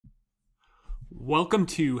Welcome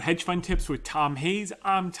to Hedge Fund Tips with Tom Hayes.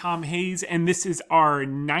 I'm Tom Hayes, and this is our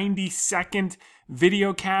 90-second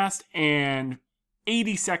VideoCast and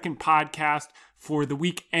 80-second podcast for the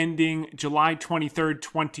week ending July 23rd,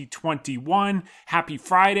 2021. Happy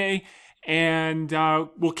Friday. And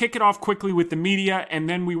we'll kick it off quickly with the media, and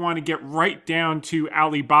then we want to get right down to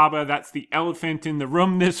Alibaba. That's the elephant in the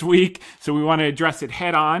room this week, so we want to address it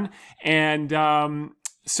head on. And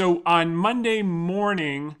so on Monday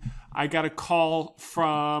morning, I got a call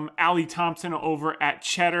from Ali Thompson over at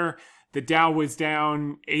Cheddar. The Dow was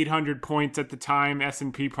down 800 points at the time,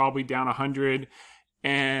 S&P probably down 100.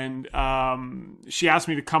 And she asked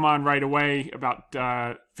me to come on right away about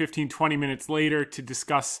 15, 20 minutes later to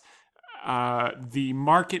discuss the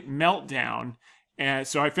market meltdown. And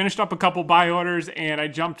so I finished up a couple buy orders and I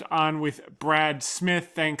jumped on with Brad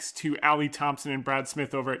Smith. Thanks to Ali Thompson and Brad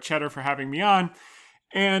Smith over at Cheddar for having me on.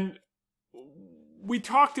 And we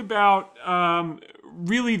talked about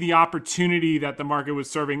really the opportunity that the market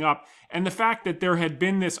was serving up and the fact that there had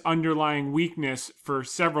been this underlying weakness for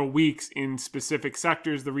several weeks in specific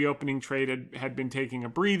sectors. The reopening trade had been taking a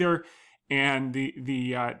breather, and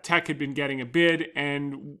the tech had been getting a bid.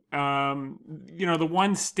 And, the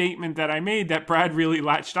one statement that I made that Brad really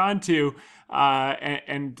latched onto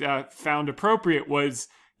and found appropriate was,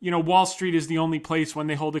 Wall Street is the only place when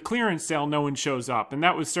they hold a clearance sale, no one shows up. And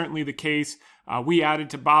that was certainly the case. We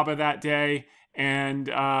added to BABA that day, and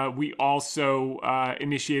we also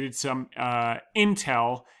initiated some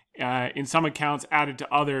Intel in some accounts, added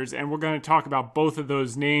to others. And we're going to talk about both of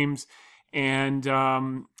those names and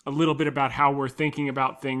a little bit about how we're thinking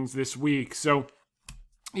about things this week. So,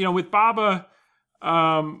 with BABA,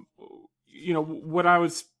 what I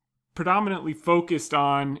was predominantly focused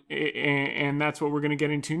on, and that's what we're going to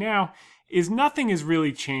get into now, is nothing has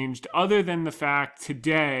really changed other than the fact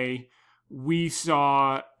today we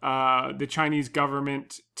saw the Chinese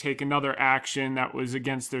government take another action that was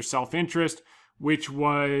against their self-interest, which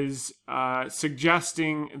was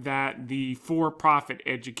suggesting that the for-profit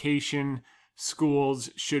education schools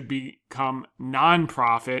should become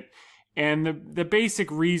non-profit. And the basic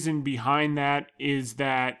reason behind that is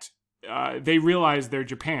that they realize they're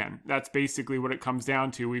Japan. That's basically what it comes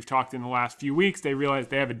down to. We've talked in the last few weeks. They realize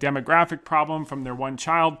they have a demographic problem from their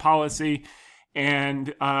one-child policy, and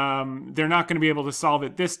they're not going to be able to solve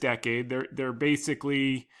it this decade. They're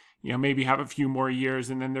basically, maybe have a few more years,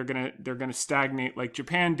 and then they're gonna stagnate like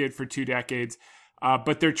Japan did for 2 decades.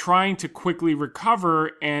 But they're trying to quickly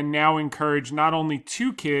recover and now encourage not only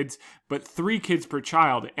 2 kids but 3 kids per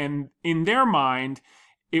child. And in their mind,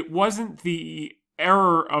 it wasn't the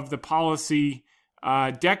error of the policy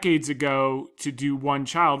decades ago to do 1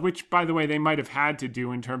 child, which, by the way, they might have had to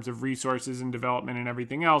do in terms of resources and development and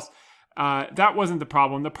everything else. That wasn't the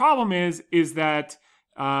problem. The problem is that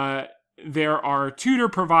there are tutor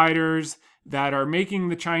providers that are making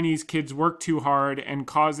the Chinese kids work too hard and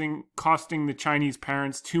costing the Chinese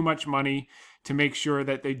parents too much money to make sure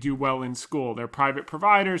that they do well in school. They're private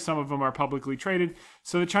providers. Some of them are publicly traded.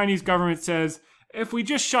 So the Chinese government says, if we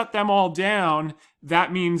just shut them all down,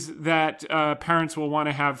 that means that parents will want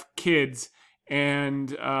to have kids,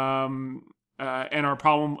 and our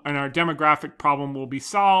problem and our demographic problem will be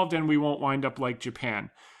solved, and we won't wind up like Japan.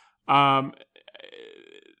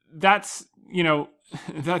 That's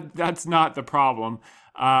that's not the problem,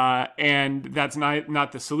 and that's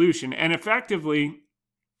not the solution. And effectively,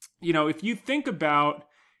 if you think about,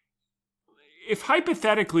 if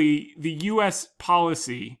hypothetically the U.S.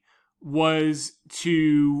 policy was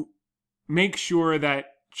to make sure that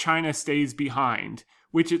China stays behind,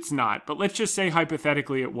 which it's not, but let's just say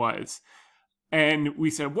hypothetically it was. And we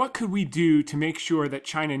said, what could we do to make sure that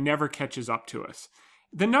China never catches up to us?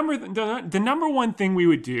 The number one thing we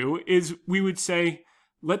would do is we would say,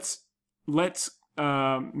 let's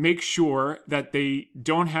make sure that they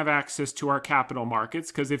don't have access to our capital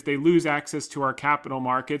markets, because if they lose access to our capital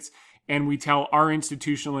markets and we tell our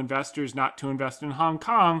institutional investors not to invest in Hong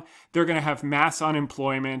Kong, they're going to have mass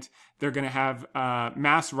unemployment, they're going to have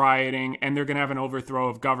mass rioting, and they're going to have an overthrow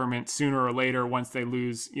of government sooner or later once they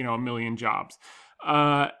lose, 1 million jobs.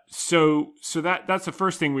 So that's the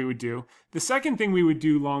first thing we would do. The second thing we would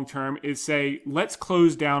do long term is say, let's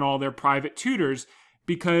close down all their private tutors,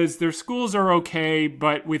 because their schools are okay,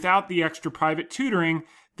 but without the extra private tutoring,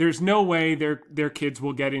 there's no way their kids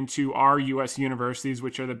will get into our U.S. universities,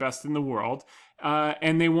 which are the best in the world,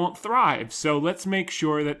 and they won't thrive. So let's make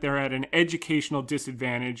sure that they're at an educational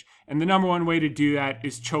disadvantage. And the number one way to do that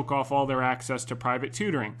is choke off all their access to private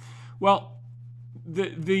tutoring. Well,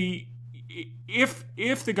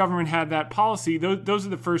 if the government had that policy, those are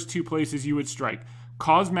the first 2 places you would strike.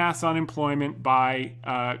 cause mass unemployment by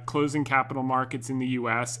closing capital markets in the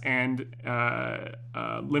U.S. and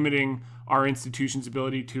limiting our institutions'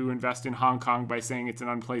 ability to invest in Hong Kong by saying it's an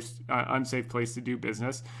unsafe place to do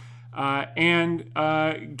business, and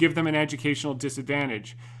give them an educational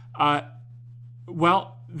disadvantage.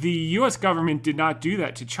 Well, the U.S. government did not do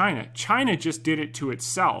that to China. China just did it to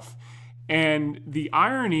itself. And the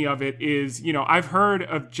irony of it is, I've heard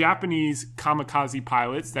of Japanese kamikaze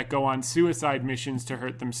pilots that go on suicide missions to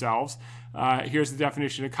hurt themselves. Here's the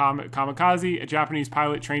definition of kamikaze: a Japanese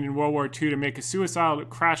pilot trained in World War II to make a suicidal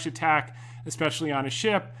crash attack, especially on a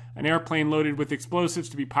ship, an airplane loaded with explosives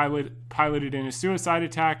to be piloted in a suicide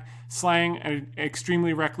attack, slaying an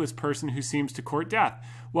extremely reckless person who seems to court death.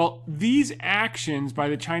 Well, these actions by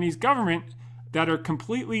the Chinese government that are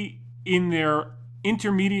completely in their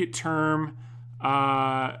intermediate term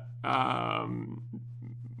bad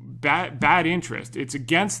interest. It's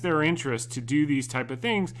against their interest to do these type of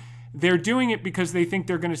things. They're doing it because they think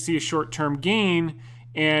they're going to see a short-term gain,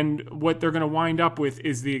 and what they're going to wind up with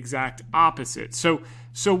is the exact opposite. So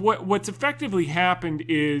what's effectively happened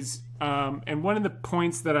is, and one of the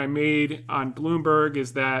points that I made on Bloomberg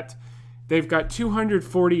is that they've got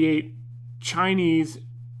 248 Chinese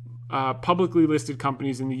publicly listed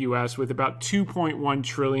companies in the U.S. with about $2.1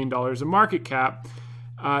 trillion of market cap.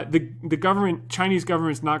 The Chinese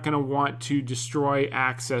government is not going to want to destroy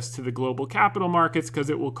access to the global capital markets because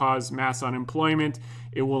it will cause mass unemployment.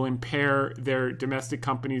 It will impair their domestic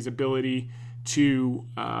companies' ability to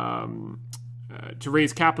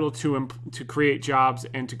raise capital, to create jobs,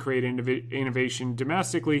 and to create innovation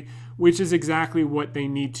domestically, which is exactly what they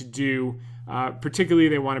need to do. Particularly,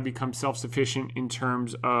 they want to become self-sufficient in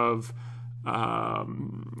terms of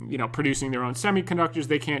producing their own semiconductors.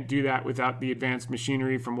 They can't do that without the advanced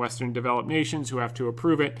machinery from Western developed nations who have to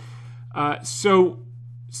approve it. So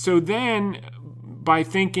then, by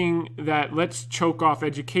thinking that let's choke off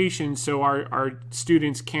education so our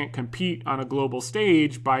students can't compete on a global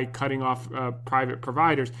stage by cutting off private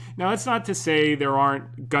providers. Now, that's not to say there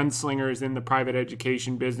aren't gunslingers in the private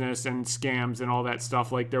education business and scams and all that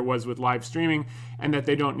stuff like there was with live streaming, and that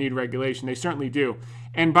they don't need regulation. They certainly do.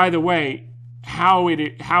 And by the way, how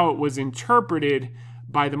it was interpreted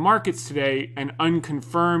by the markets today and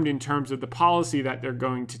unconfirmed in terms of the policy that they're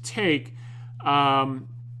going to take,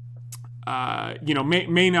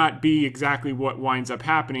 may not be exactly what winds up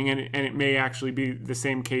happening, and it may actually be the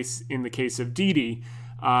same case in the case of Didi,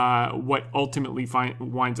 what ultimately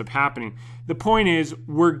winds up happening. The point is,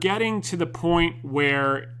 we're getting to the point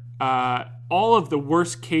where all of the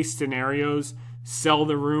worst case scenarios, sell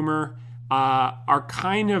the rumor, are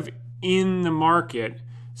kind of in the market.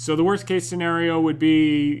 So the worst case scenario would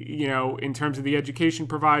be, in terms of the education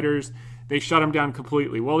providers, they shut them down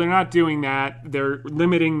completely. Well, they're not doing that. They're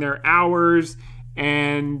limiting their hours,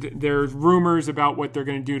 and there's rumors about what they're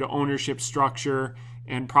going to do to ownership structure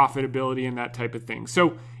and profitability and that type of thing.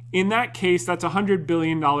 So in that case, that's a $100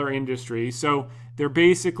 billion industry. So they're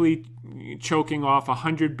basically choking off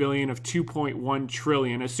 $100 billion of $2.1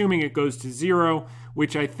 trillion, assuming it goes to zero,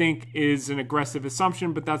 which I think is an aggressive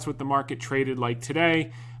assumption, but that's what the market traded like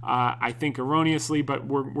today. I think erroneously, but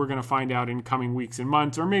we're going to find out in coming weeks and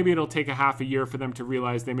months, or maybe it'll take a half a year for them to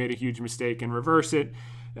realize they made a huge mistake and reverse it.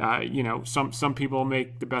 Some people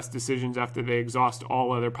make the best decisions after they exhaust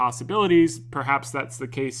all other possibilities. Perhaps that's the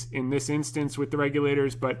case in this instance with the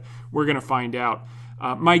regulators, but we're going to find out.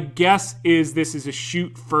 My guess is this is a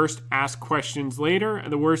shoot first, ask questions later.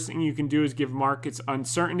 The worst thing you can do is give markets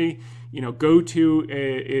uncertainty. GoTo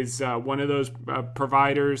is one of those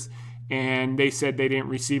providers, and they said they didn't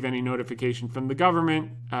receive any notification from the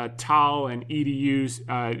government. TAL and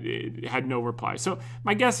EDUs had no reply. So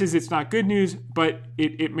my guess is it's not good news, but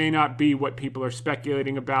it may not be what people are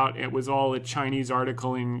speculating about. It was all a Chinese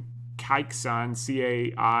article in Caixin,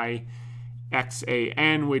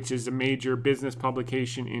 CAIXAN, which is a major business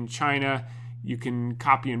publication in China. You can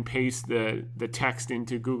copy and paste the text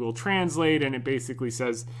into Google Translate, and it basically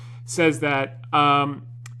says that.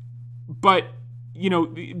 But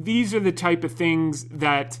these are the type of things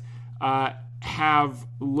that have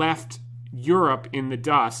left Europe in the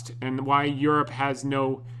dust, and why Europe has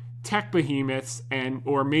no tech behemoths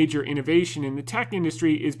or major innovation in the tech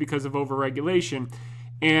industry is because of overregulation.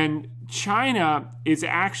 And China is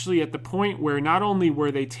actually at the point where not only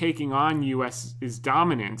were they taking on U.S.'s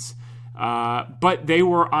dominance, but they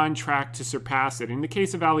were on track to surpass it. In the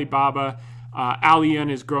case of Alibaba,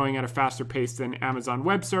 Aliyun is growing at a faster pace than Amazon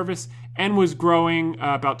Web Service, and was growing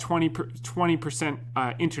about 20%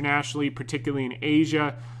 internationally, particularly in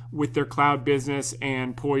Asia, with their cloud business,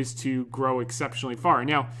 and poised to grow exceptionally far.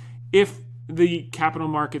 Now, if the capital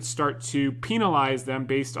markets start to penalize them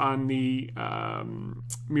based on the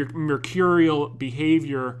mercurial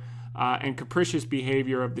behavior and capricious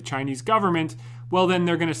behavior of the Chinese government, well, then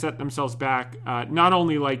they're going to set themselves back, not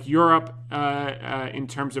only like Europe in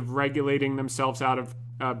terms of regulating themselves out of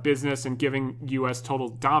business and giving U.S. total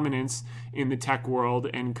dominance in the tech world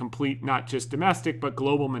and complete not just domestic but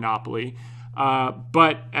global monopoly,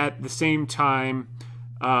 but at the same time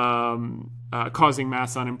causing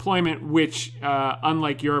mass unemployment, which,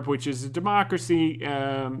 unlike Europe, which is a democracy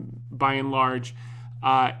by and large,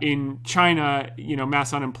 in China,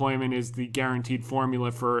 mass unemployment is the guaranteed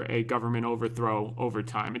formula for a government overthrow over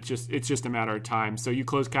time. It's just a matter of time. So you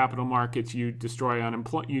close capital markets, you destroy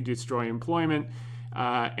employment,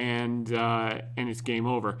 and it's game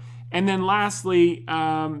over. And then lastly,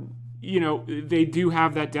 they do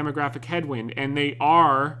have that demographic headwind, and they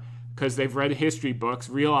are, because they've read history books,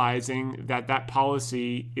 realizing that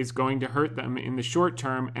policy is going to hurt them in the short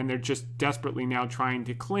term, and they're just desperately now trying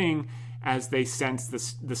to cling as they sense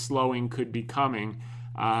the slowing could be coming.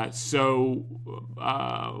 So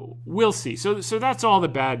we'll see. So that's all the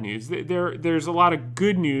bad news. There's a lot of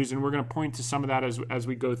good news, and we're going to point to some of that as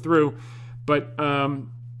we go through. But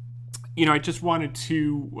I just wanted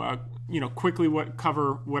to quickly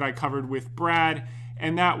cover what I covered with Brad,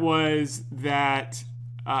 and that was that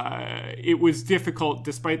it was difficult,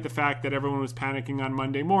 despite the fact that everyone was panicking on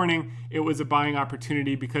Monday morning. It was a buying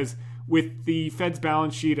opportunity because with the Fed's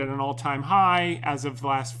balance sheet at an all-time high as of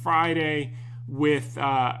last Friday, with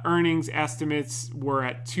earnings estimates were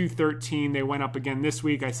at 213. They went up again this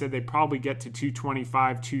week. I said they'd probably get to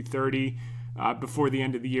 225, 230 before the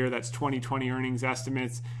end of the year. That's 2020 earnings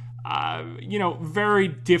estimates. Very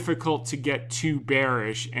difficult to get too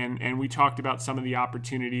bearish. And we talked about some of the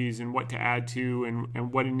opportunities and what to add to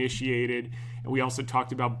and what initiated. And we also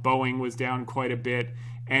talked about Boeing was down quite a bit.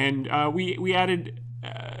 And we added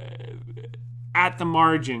at the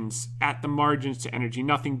margins to energy.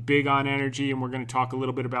 Nothing big on energy, and we're going to talk a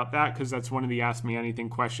little bit about that because that's one of the Ask Me Anything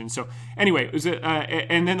questions. So anyway,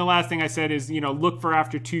 and then the last thing I said is, look for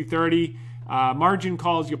after 2:30 margin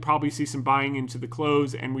calls. You'll probably see some buying into the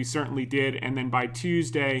close, and we certainly did. And then by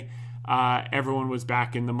Tuesday, everyone was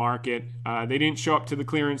back in the market. They didn't show up to the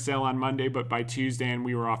clearance sale on Monday, but by Tuesday, and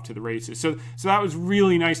we were off to the races. So that was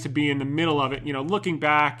really nice to be in the middle of it. Looking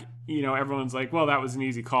back, everyone's like, well, that was an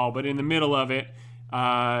easy call. But in the middle of it,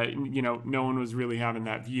 no one was really having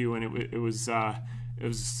that view. And it was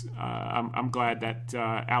I'm glad that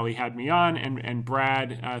Ali had me on, and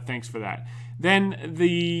Brad, thanks for that. Then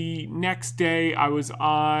the next day, I was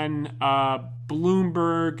on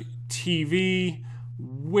Bloomberg TV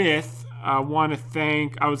with, I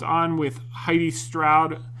was on with Heidi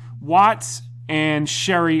Stroud Watts and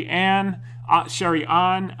Sherry Ann.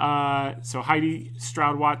 So Heidi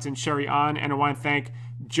Stroud Watts and Sherry An, and I want to thank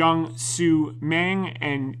Jung Soo Meng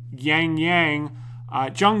and Yang Yang.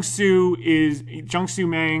 Jung Soo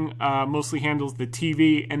Meng mostly handles the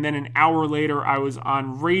TV, and then an hour later I was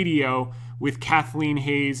on radio with Kathleen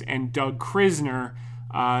Hayes and Doug Krisner.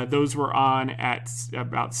 Those were on at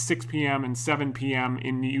about 6 p.m. and 7 p.m.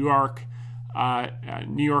 in New York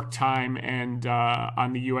time, and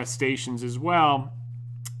on the U.S. stations as well.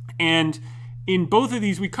 And in both of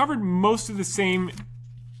these, we covered most of the same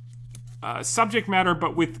subject matter,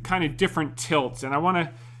 but with kind of different tilts. And I want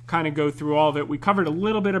to kind of go through all of it. We covered a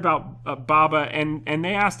little bit about BABA, and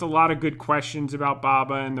they asked a lot of good questions about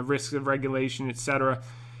BABA and the risks of regulation, etc.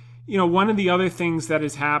 One of the other things that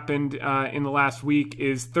has happened in the last week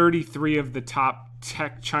is 33 of the top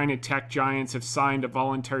China tech giants have signed a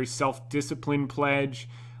voluntary self-discipline pledge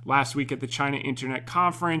last week at the China Internet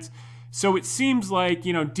Conference. So it seems like,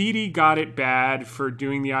 Didi got it bad for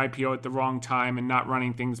doing the IPO at the wrong time and not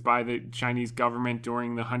running things by the Chinese government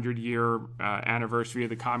during the 100-year anniversary of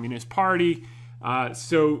the Communist Party.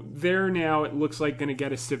 So they're now, it looks like, going to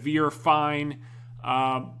get a severe fine.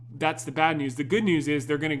 That's the bad news. The good news is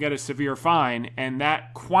they're going to get a severe fine, and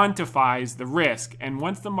that quantifies the risk. And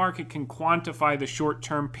once the market can quantify the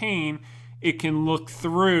short-term pain, it can look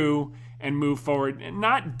through and move forward.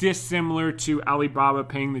 Not dissimilar to Alibaba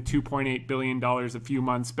paying the $2.8 billion a few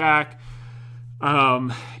months back.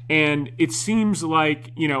 And it seems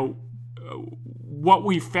like, what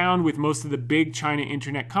we found with most of the big China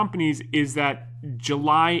internet companies is that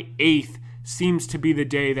July 8th seems to be the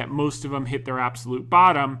day that most of them hit their absolute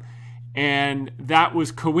bottom. And that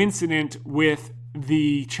was coincident with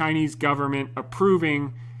the Chinese government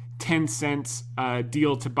approving Tencent's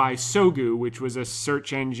deal to buy Sogu, which was a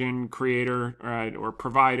search engine creator or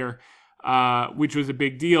provider which was a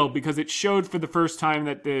big deal because it showed for the first time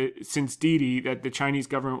that since Didi that the Chinese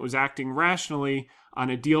government was acting rationally on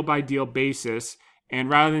a deal-by-deal basis. And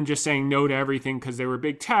rather than just saying no to everything because they were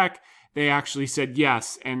big tech, they actually said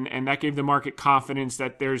yes. And that gave the market confidence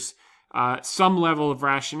that there's some level of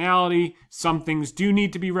rationality. Some things do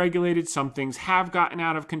need to be regulated. Some things have gotten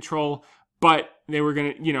out of control. But they were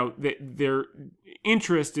going to, their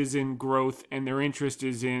interest is in growth and their interest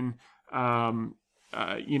is in,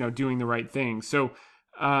 doing the right thing. So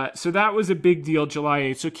that was a big deal July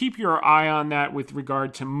 8th. So keep your eye on that with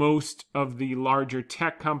regard to most of the larger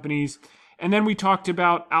tech companies. And then we talked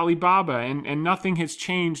about Alibaba, and nothing has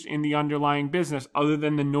changed in the underlying business other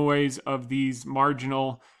than the noise of these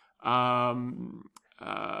marginal,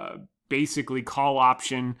 basically call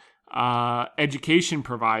option education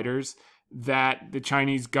providers that the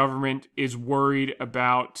Chinese government is worried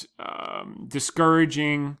about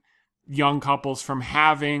discouraging young couples from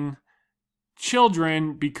having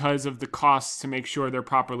children because of the costs to make sure they're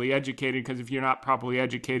properly educated. Because if you're not properly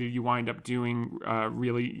educated, you wind up doing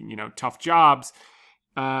really, tough jobs,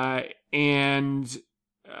 and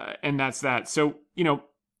that's that. So,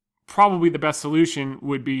 probably the best solution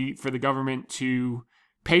would be for the government to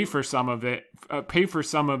pay for some of it, pay for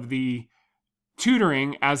some of the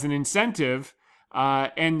tutoring as an incentive.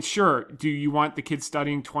 And sure, do you want the kids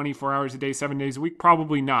studying 24 hours a day, 7 days a week?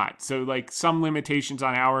 Probably not. So like some limitations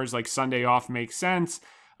on hours, like Sunday off makes sense.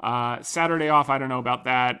 Saturday off, I don't know about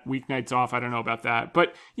that. Weeknights off, I don't know about that.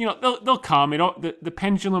 But, they'll come. The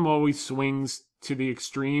pendulum always swings to the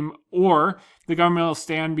extreme, or the government will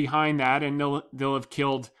stand behind that and they'll have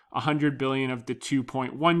killed 100 billion of the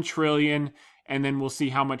 2.1 trillion. And then we'll see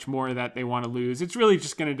how much more of that they want to lose. It's really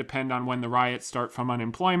just going to depend on when the riots start from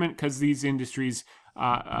unemployment, because these industries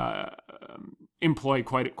employ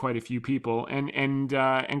quite a few people and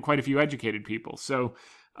quite a few educated people. So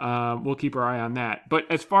we'll keep our eye on that. But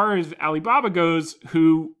as far as Alibaba goes,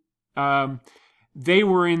 who they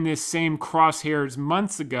were in this same crosshairs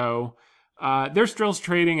months ago, they're still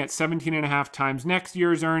trading at 17.5 times next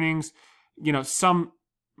year's earnings. Some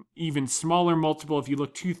even smaller multiple. If you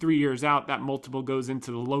look 2-3 years out, that multiple goes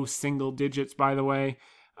into the low single digits, by the way,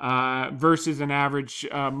 versus an average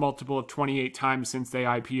multiple of 28 times since they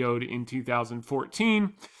IPO'd in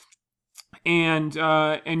 2014.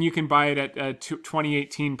 And you can buy it at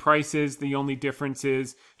 2018 prices. The only difference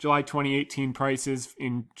is July 2018 prices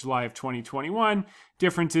in July of 2021.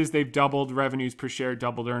 Difference is they've doubled revenues per share,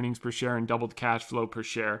 doubled earnings per share, and doubled cash flow per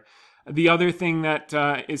share. The other thing that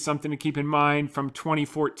is something to keep in mind, from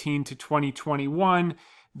 2014 to 2021,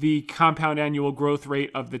 the compound annual growth rate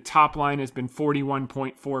of the top line has been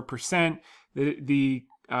 41.4%. The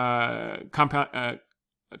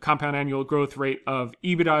compound annual growth rate of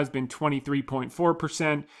EBITDA has been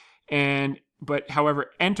 23.4%.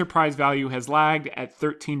 However, enterprise value has lagged at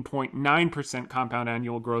 13.9% compound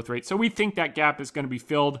annual growth rate. So we think that gap is going to be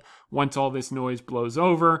filled once all this noise blows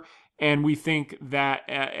over. And we think that,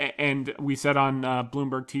 and we said on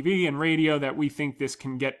Bloomberg TV and radio that we think this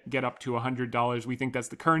can get up to $100. We think that's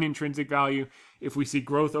the current intrinsic value. If we see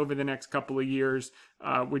growth over the next couple of years,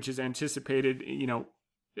 which is anticipated,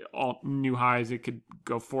 all new highs, it could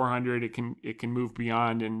go 400. It can move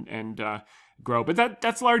beyond and grow. But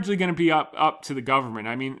that's largely going to be up to the government.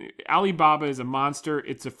 I mean, Alibaba is a monster.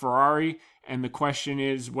 It's a Ferrari, and the question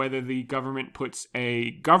is whether the government puts a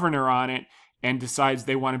governor on it and decides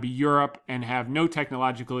they want to be Europe and have no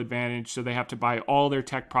technological advantage, so they have to buy all their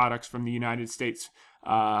tech products from the United States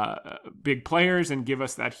big players and give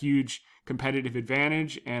us that huge competitive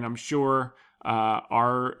advantage. And I'm sure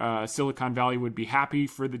our Silicon Valley would be happy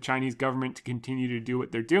for the Chinese government to continue to do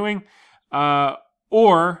what they're doing.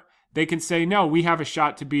 Or they can say, no, we have a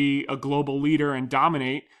shot to be a global leader and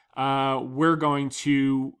dominate. We're going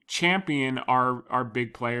to champion our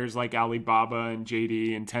big players like Alibaba and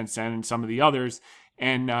JD and Tencent and some of the others,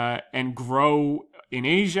 and grow in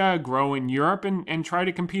Asia, grow in Europe, and try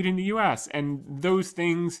to compete in the US. And those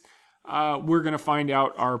things we're going to find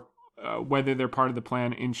out are whether they're part of the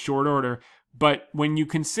plan in short order. But when you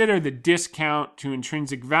consider the discount to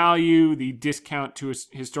intrinsic value, the discount to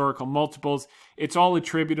historical multiples, it's all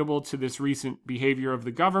attributable to this recent behavior of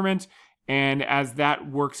the government. And as that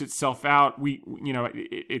works itself out,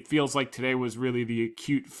 it feels like today was really the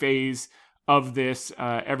acute phase of this.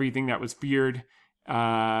 Everything that was feared,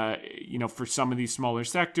 for some of these smaller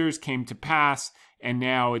sectors came to pass, and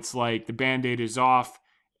now it's like the Band-Aid is off.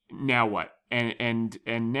 Now what? And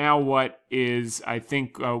now what is, I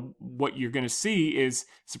think, what you're going to see is,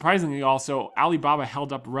 surprisingly also, Alibaba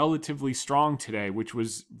held up relatively strong today, which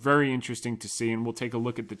was very interesting to see. And we'll take a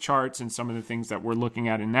look at the charts and some of the things that we're looking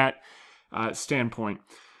at in that standpoint.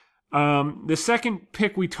 The second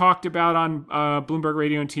pick we talked about on Bloomberg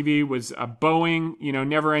Radio and TV was Boeing.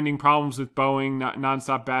 Never-ending problems with Boeing,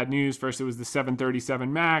 nonstop bad news. First it was the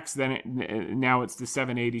 737 MAX, now it's the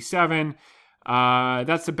 787.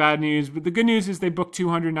 That's the bad news. But the good news is they booked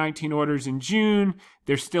 219 orders in June.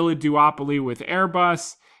 There's still a duopoly with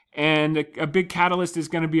Airbus. And a big catalyst is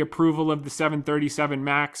going to be approval of the 737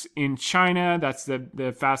 MAX in China. That's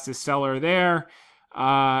the fastest seller there.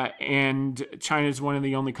 And China is one of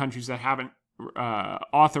the only countries that haven't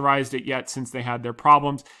authorized it yet since they had their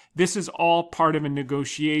problems. This is all part of a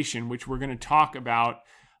negotiation, which we're going to talk about.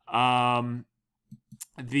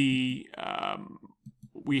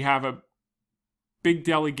 We have a big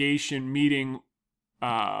delegation meeting.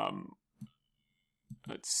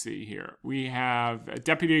 Let's see here. We have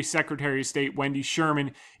Deputy Secretary of State Wendy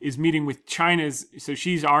Sherman is meeting with China's, so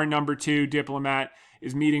she's our number 2 diplomat,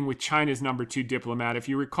 is meeting with China's number 2 diplomat. If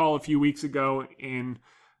you recall, a few weeks ago,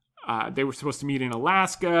 they were supposed to meet in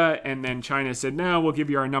Alaska, and then China said, no, we'll give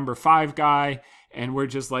you our number 5 guy. And we're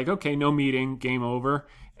just like, okay, no meeting, game over.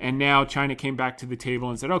 And now China came back to the table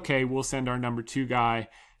and said, okay, we'll send our number 2 guy.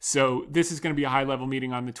 So this is going to be a high-level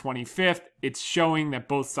meeting on the 25th. It's showing that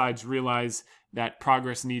both sides realize that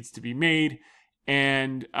progress needs to be made.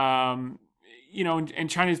 And, and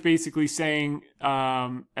China's basically saying,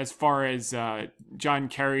 as far as John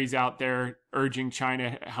Kerry's out there urging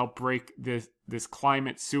China to help break this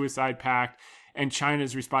climate suicide pact, and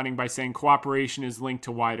China's responding by saying cooperation is linked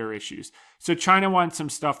to wider issues. So China wants some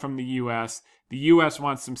stuff from the U.S. The U.S.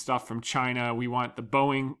 wants some stuff from China. We want the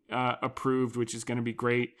Boeing approved, which is going to be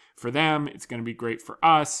great for them. It's going to be great for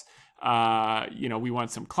us. We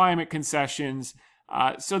want some climate concessions.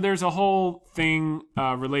 So there's a whole thing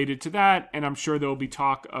related to that, and I'm sure there will be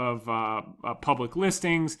talk of public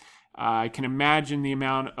listings. I can imagine the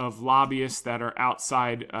amount of lobbyists that are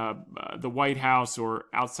outside the White House or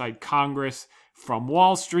outside Congress from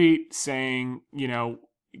Wall Street saying,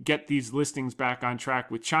 get these listings back on track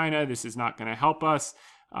with China. This is not going to help us.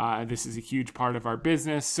 This is a huge part of our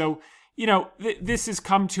business. So, this has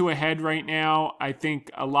come to a head right now. I think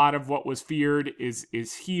a lot of what was feared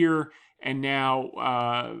is here. And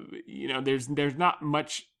now, there's not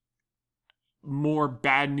much more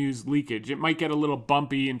bad news leakage. It might get a little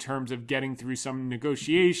bumpy in terms of getting through some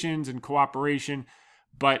negotiations and cooperation,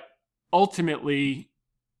 but ultimately,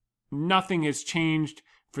 nothing has changed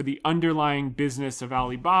for the underlying business of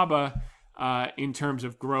Alibaba in terms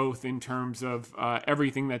of growth, in terms of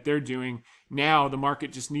everything that they're doing. Now, the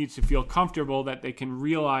market just needs to feel comfortable that they can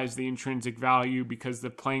realize the intrinsic value because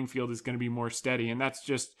the playing field is going to be more steady. And that's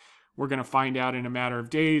just, we're going to find out in a matter of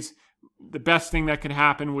days. The best thing that could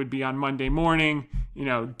happen would be on Monday morning,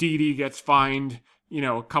 Didi gets fined,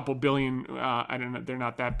 a couple billion, I don't know, they're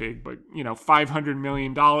not that big, but, $500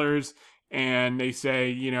 million. And they say,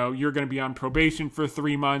 you're going to be on probation for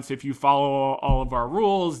 3 months. If you follow all of our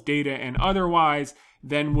rules, data and otherwise,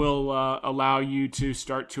 then we'll allow you to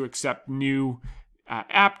start to accept new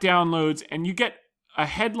app downloads. And you get a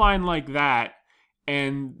headline like that,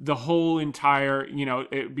 and the whole entire,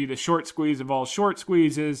 it would be the short squeeze of all short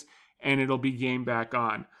squeezes, and it'll be game back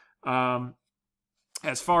on.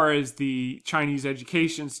 As far as the Chinese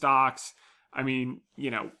education stocks, I mean,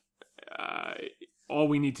 all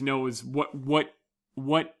we need to know is what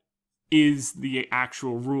is the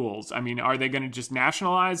actual rules. I mean, are they going to just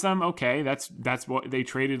nationalize them? Okay, that's what they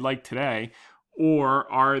traded like today. Or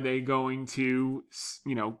are they going to,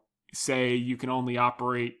 say you can only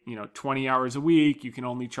operate, 20 hours a week, you can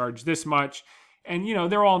only charge this much. And,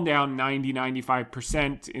 they're all down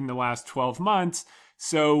 95% in the last 12 months.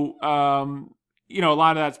 So, a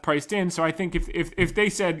lot of that's priced in. So I think if they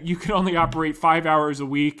said you can only operate 5 hours a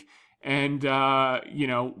week, and,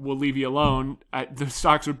 we'll leave you alone, the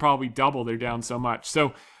stocks would probably double. They're down so much.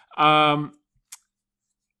 So we'll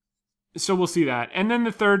see that. And then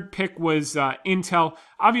the third pick was Intel.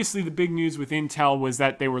 Obviously, the big news with Intel was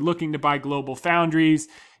that they were looking to buy Global Foundries.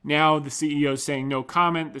 Now the CEO is saying no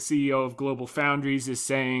comment. The CEO of Global Foundries is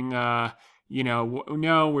saying, no,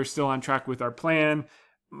 we're still on track with our plan.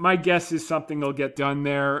 My guess is something will get done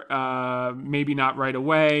there, maybe not right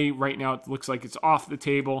away. Right now, it looks like it's off the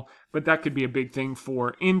table, but that could be a big thing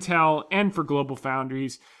for Intel and for Global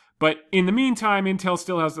Foundries. But in the meantime, Intel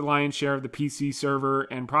still has the lion's share of the PC server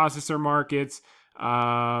and processor markets,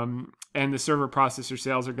 and the server processor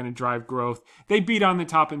sales are going to drive growth. They beat on the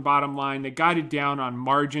top and bottom line. They guided down on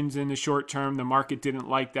margins in the short term. The market didn't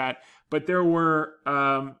like that, but there were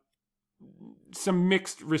some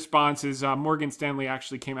mixed responses. Morgan Stanley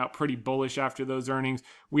actually came out pretty bullish after those earnings.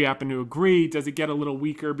 We happen to agree. Does it get a little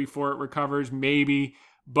weaker before it recovers? Maybe.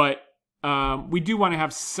 But we do want to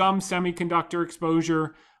have some semiconductor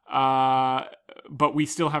exposure. but we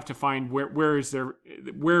still have to find where is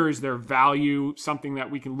their value. Something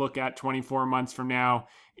that we can look at 24 months from now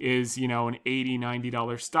is, an $80,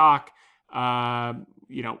 $90 stock,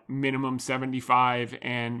 minimum 75,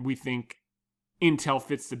 and we think Intel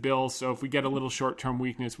fits the bill. So if we get a little short-term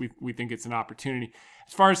weakness, we think it's an opportunity.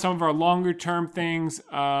 As far as some of our longer-term things,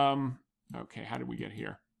 okay, how did we get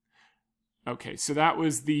here? Okay, so that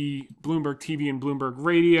was the Bloomberg TV and Bloomberg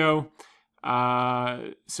Radio.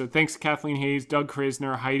 So thanks to Kathleen Hayes, Doug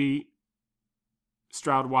Krisner, Heidi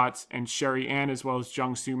Stroud-Watts, and Sherry Ann, as well as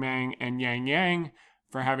Jung Soo Mang and Yang Yang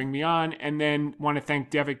for having me on. And then want to thank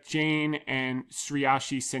Devik Jain and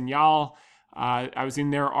Sriyashi Senyal. I was in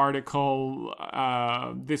their article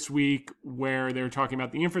this week where they were talking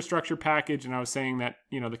about the infrastructure package, and I was saying that,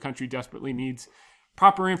 the country desperately needs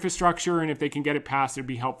proper infrastructure, and if they can get it passed, it'd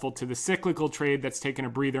be helpful to the cyclical trade that's taken a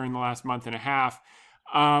breather in the last month and a half.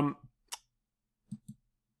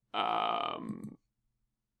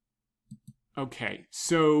 Okay,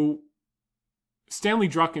 so Stanley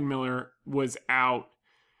Druckenmiller was out.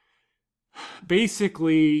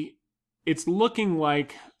 Basically, it's looking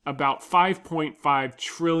like about $5.5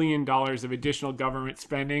 trillion of additional government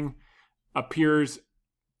spending appears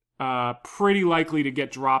pretty likely to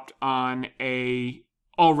get dropped on a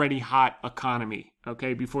already hot economy,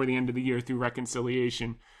 okay, before the end of the year through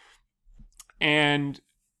reconciliation. And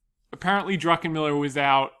apparently Druckenmiller was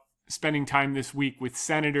out spending time this week with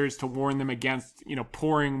senators to warn them against,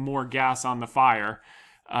 pouring more gas on the fire.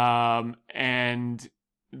 And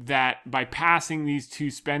that by passing these two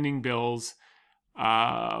spending bills,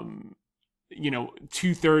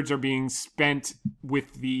 2/3 are being spent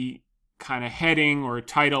with the kind of heading or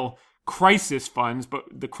title crisis funds, but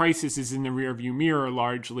the crisis is in the rearview mirror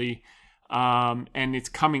largely, and it's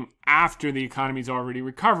coming after the economy is already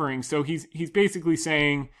recovering. So he's basically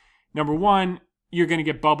saying, number one, you're going to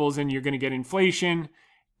get bubbles and you're going to get inflation,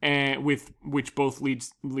 and which both lead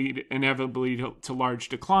inevitably to large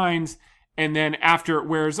declines. And then after it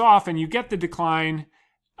wears off and you get the decline,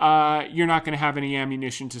 you're not going to have any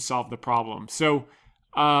ammunition to solve the problem. So,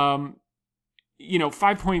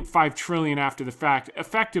 5.5 trillion after the fact,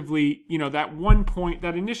 effectively,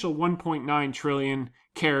 that initial 1.9 trillion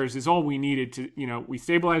CARES is all we needed to, we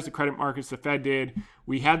stabilized the credit markets, the Fed did,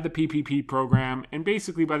 we had the PPP program, and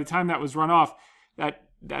basically by the time that was run off, that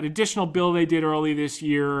additional bill they did early this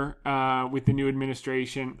year with the new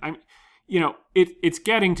administration, it's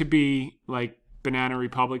getting to be like Banana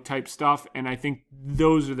Republic type stuff, and I think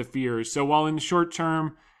those are the fears. So while in the short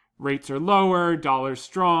term, rates are lower, dollar's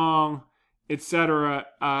strong, etc.,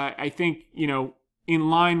 I think, in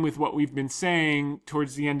line with what we've been saying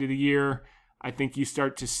towards the end of the year, I think you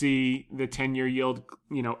start to see the 10-year yield,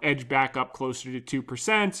 edge back up closer to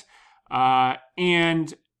 2%,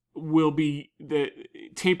 and the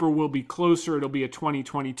taper will be closer. It'll be a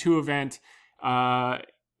 2022 event, but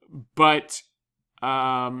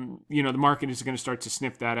the market is going to start to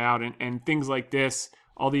sniff that out, and things like this,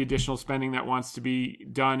 all the additional spending that wants to be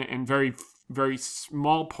done, and very, very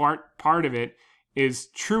small part of it is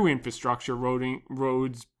true infrastructure,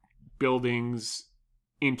 roads, buildings,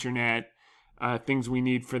 internet, things we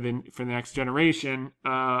need for the next generation.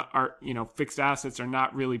 Are fixed assets are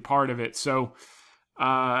not really part of it. So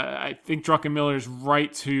I think Druckenmiller is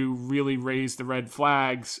right to really raise the red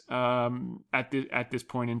flags at this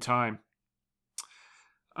point in time.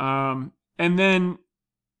 And then,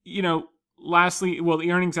 lastly,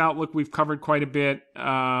 the earnings outlook we've covered quite a bit.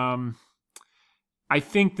 I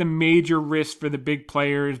think the major risks for the big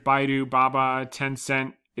players, Baidu, Baba,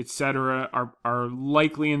 Tencent, etc., are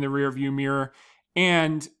likely in the rearview mirror.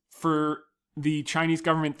 And for the Chinese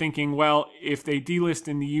government thinking, well, if they delist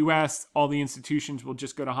in the U.S., all the institutions will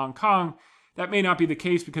just go to Hong Kong. That may not be the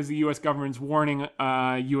case because the U.S. government's warning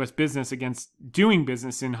U.S. business against doing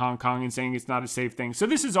business in Hong Kong and saying it's not a safe thing. So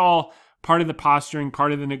this is all part of the posturing,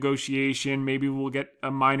 part of the negotiation. Maybe we'll get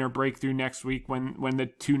a minor breakthrough next week when the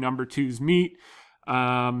two number twos meet.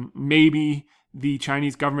 Maybe the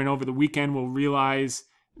Chinese government over the weekend will realize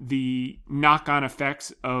the knock-on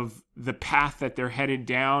effects of the path that they're headed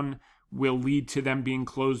down will lead to them being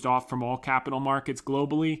closed off from all capital markets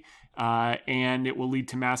globally. And it will lead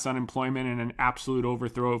to mass unemployment and an absolute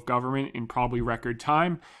overthrow of government in probably record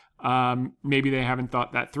time. Maybe they haven't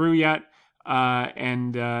thought that through yet,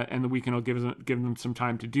 and the weekend will give them some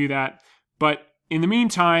time to do that. But in the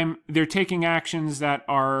meantime, they're taking actions that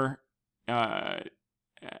are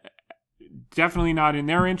definitely not in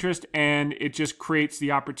their interest, and it just creates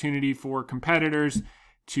the opportunity for competitors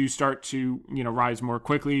to start to rise more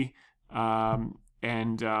quickly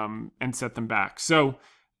and set them back. So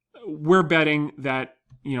we're betting that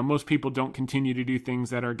most people don't continue to do things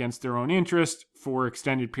that are against their own interest for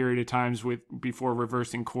extended period of times before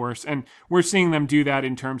reversing course. And we're seeing them do that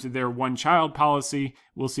in terms of their one-child policy.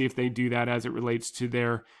 We'll see if they do that as it relates to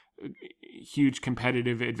their huge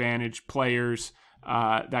competitive advantage players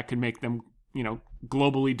that could make them,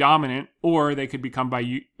 globally dominant, or they could become,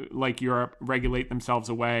 like Europe, regulate themselves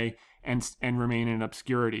away and remain in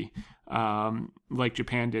obscurity, like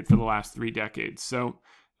Japan did for the last 3 decades. So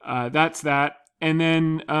that's that. And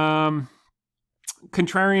then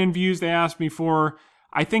contrarian views they asked me for.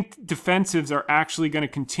 I think defensives are actually going to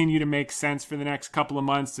continue to make sense for the next couple of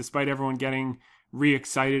months, despite everyone getting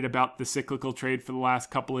re-excited about the cyclical trade for the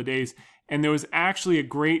last couple of days. And there was actually a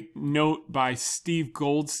great note by Steve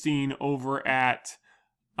Goldstein over at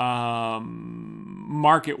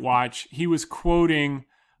Market Watch. He was quoting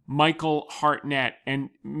Michael Hartnett, and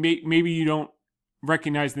maybe you don't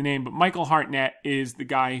recognize the name, but Michael Hartnett is the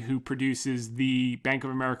guy who produces the Bank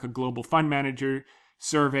of America Global Fund Manager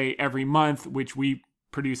survey every month, which we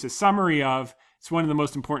produce a summary of. It's one of the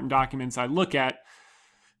most important documents I look at.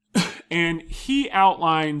 And he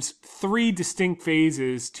outlines 3 distinct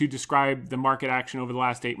phases to describe the market action over the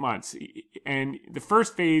last 8 months. And the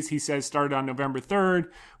first phase, he says, started on November 3rd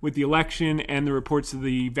with the election and the reports of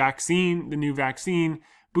the new vaccine,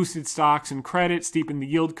 boosted stocks and credit, steepened the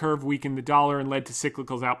yield curve, weakened the dollar, and led to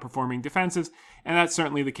cyclicals outperforming defensives. And that's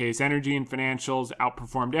certainly the case. Energy and financials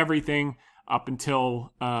outperformed everything up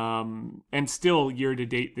until, and still year to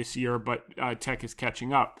date this year, but tech is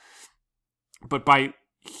catching up. But by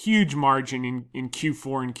huge margin in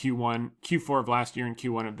Q4 and Q4 of last year and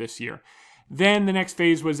Q1 of this year. Then the next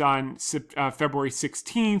phase was on February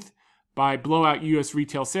 16th by blowout U.S.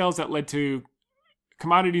 retail sales that led to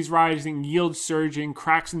commodities rising, yields surging,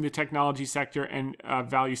 cracks in the technology sector, and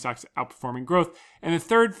value stocks outperforming growth. And the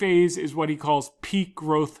third phase is what he calls peak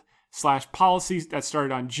growth / policies that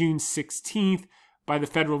started on June 16th by the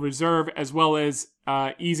Federal Reserve, as well as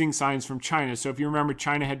easing signs from China. So if you remember,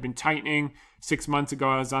 China had been tightening. 6 months ago,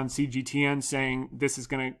 I was on CGTN saying this is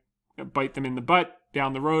going to bite them in the butt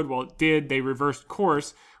down the road. Well, it did. They reversed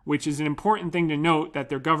course, which is an important thing to note, that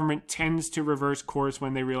their government tends to reverse course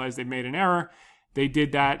when they realize they've made an error. They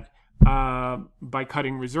did that by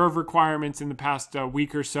cutting reserve requirements in the past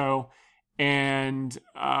week or so. And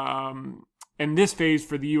this phase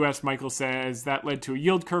for the U.S., Michael says, that led to a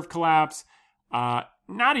yield curve collapse.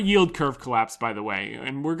 Not a yield curve collapse, by the way,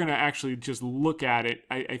 and we're going to actually just look at it.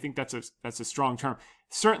 I think that's a strong term.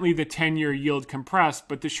 Certainly the 10-year yield compressed,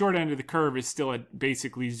 but the short end of the curve is still at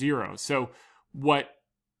basically 0. So what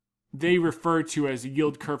they refer to as a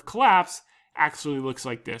yield curve collapse actually looks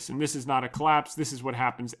like this. And this is not a collapse. This is what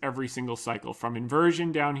happens every single cycle, from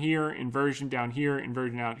inversion down here, inversion down here,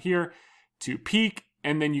 inversion out here, to peak,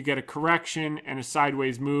 and then you get a correction and a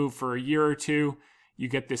sideways move for a year or two. You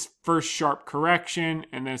get this first sharp correction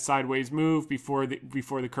and then a sideways move before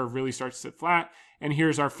the curve really starts to sit flat. And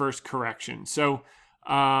here's our first correction. So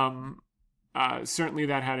certainly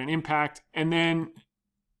that had an impact. And then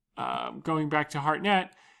going back to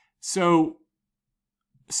Hartnett, so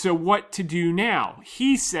what to do now?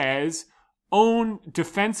 He says own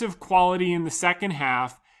defensive quality in the second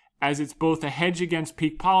half, as it's both a hedge against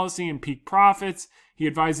peak policy and peak profits. He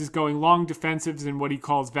advises going long defensives in what he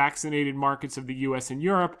calls vaccinated markets of the US and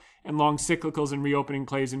Europe, and long cyclicals and reopening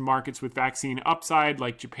plays in markets with vaccine upside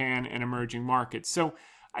like Japan and emerging markets. So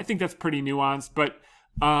I think that's pretty nuanced, but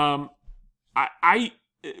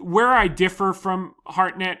where I differ from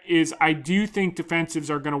Hartnett is I do think defensives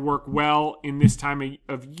are going to work well in this time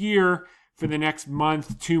of year for the next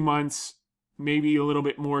month, 2 months, maybe a little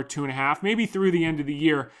bit more, 2.5, maybe through the end of the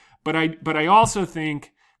year. But I also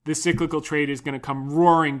think the cyclical trade is going to come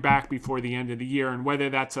roaring back before the end of the year. And whether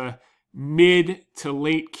that's a mid to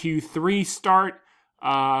late Q3 start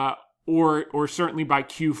or certainly by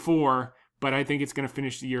Q4, but I think it's going to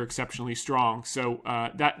finish the year exceptionally strong. So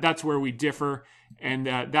that's where we differ, and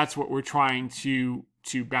that's what we're trying to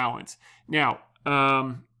balance. Now,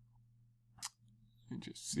 let me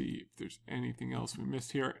just see if there's anything else we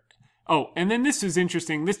missed here. Oh, and then this is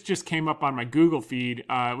interesting. This just came up on my Google feed.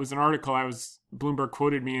 It was an article Bloomberg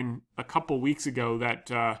quoted me in a couple weeks ago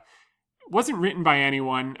that wasn't written by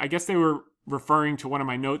anyone. I guess they were referring to one of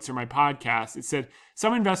my notes or my podcast. It said,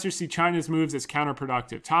 some investors see China's moves as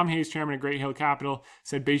counterproductive. Tom Hayes, chairman of Great Hill Capital,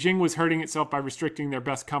 said Beijing was hurting itself by restricting their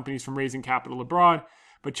best companies from raising capital abroad.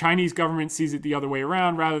 But Chinese government sees it the other way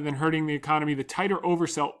around. Rather than hurting the economy, the tighter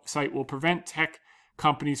oversight will prevent tech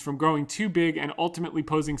companies from growing too big and ultimately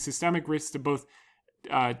posing systemic risks to both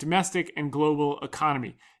domestic and global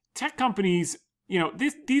economy. Tech companies,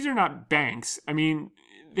 these are not banks. I mean,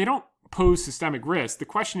 they don't pose systemic risk. The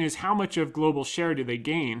question is, how much of global share do they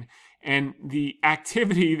gain? And the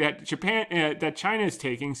activity that that China is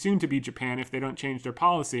taking, soon to be Japan if they don't change their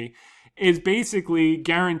policy, is basically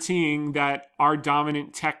guaranteeing that our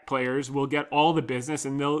dominant tech players will get all the business,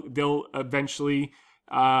 and they'll eventually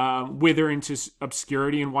wither into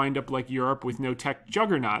obscurity and wind up like Europe with no tech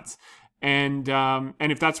juggernauts. And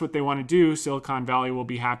if that's what they want to do, Silicon Valley will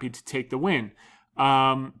be happy to take the win.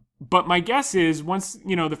 But my guess is once,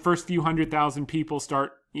 the first few 100,000 people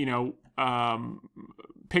start,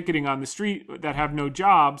 picketing on the street that have no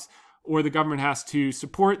jobs, or the government has to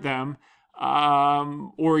support them,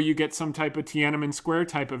 or you get some type of Tiananmen Square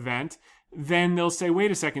type event, then they'll say, wait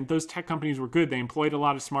a second, those tech companies were good. They employed a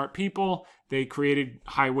lot of smart people. They created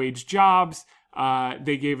high-wage jobs.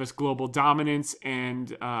 They gave us global dominance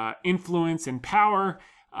and influence and power.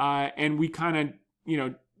 And we kind of,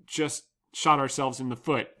 just shot ourselves in the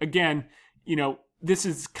foot. Again, this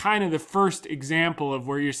is kind of the first example of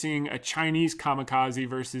where you're seeing a Chinese kamikaze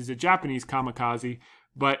versus a Japanese kamikaze.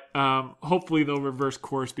 But hopefully they'll reverse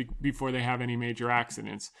course before they have any major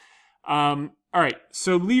accidents. All right,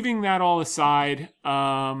 so leaving that all aside,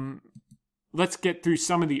 let's get through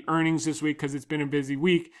some of the earnings this week because it's been a busy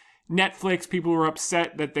week. Netflix, people were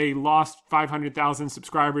upset that they lost 500,000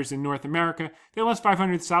 subscribers in North America. They lost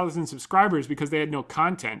 500,000 subscribers because they had no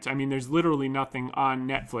content. I mean, there's literally nothing on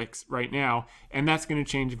Netflix right now, and that's going to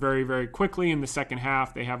change very, very quickly in the second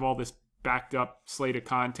half. They have all this backed up slate of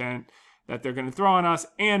content that they're going to throw on us.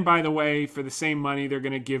 And by the way, for the same money, they're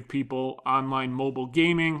going to give people online mobile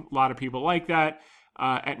gaming. A lot of people like that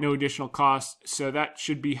at no additional cost. So that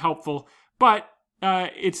should be helpful. But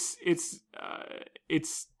it's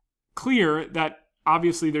clear that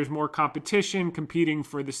obviously there's more competition competing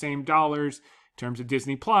for the same dollars in terms of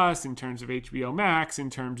Disney Plus, in terms of HBO Max, in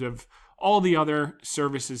terms of all the other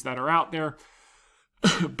services that are out there.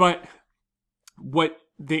 But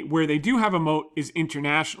where they do have a moat is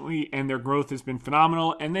internationally, and their growth has been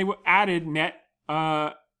phenomenal. And they added net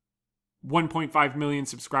 1.5 million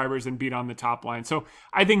subscribers and beat on the top line. So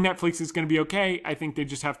I think Netflix is going to be okay. I think they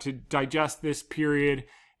just have to digest this period.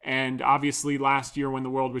 And obviously last year when the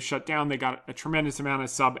world was shut down, they got a tremendous amount of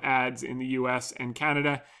sub ads in the US and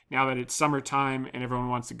Canada. Now that it's summertime and everyone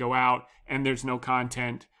wants to go out and there's no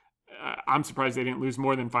content, I'm surprised they didn't lose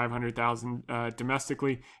more than 500,000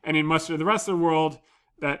 domestically. And in much of the rest of the world,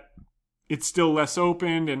 that it's still less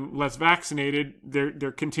open and less vaccinated,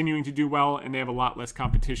 they're continuing to do well, and they have a lot less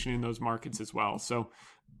competition in those markets as well. So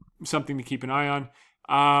something to keep an eye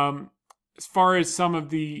on. As far as some of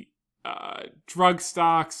the drug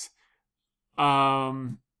stocks,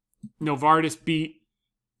 Novartis beat,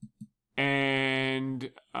 and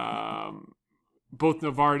both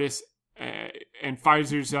Novartis and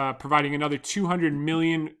Pfizer's providing another 200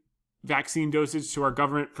 million vaccine doses to our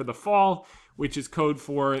government for the fall, which is code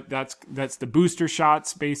for that's the booster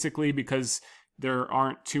shots, basically, because there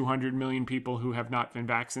aren't 200 million people who have not been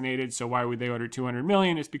vaccinated. So why would they order 200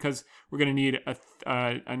 million? It's because we're going to need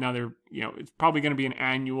another, it's probably going to be an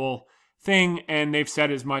annual thing. And they've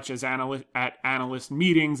said as much as at analyst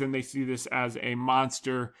meetings, and they see this as a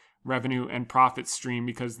monster revenue and profit stream,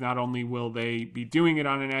 because not only will they be doing it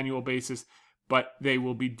on an annual basis, but they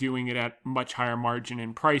will be doing it at much higher margin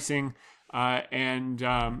and pricing. And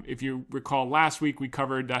if you recall last week, we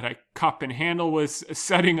covered that a cup and handle was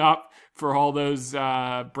setting up for all those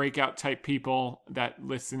breakout type people that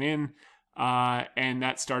listen in. And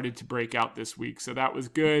that started to break out this week. So that was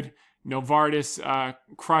good. Novartis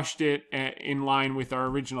crushed it in line with our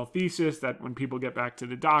original thesis that when people get back to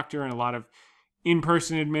the doctor, and a lot of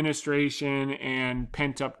in-person administration and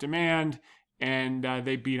pent-up demand, and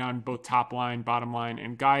they beat on both top line, bottom line,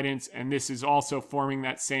 and guidance. And this is also forming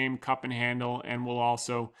that same cup and handle, and will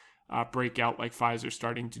also break out like Pfizer's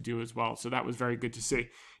starting to do as well. So that was very good to see.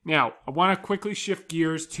 Now, I want to quickly shift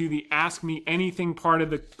gears to the Ask Me Anything part of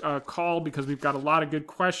the call, because we've got a lot of good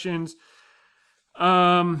questions.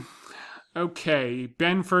 Okay,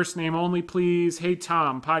 Ben, first name only, please. Hey,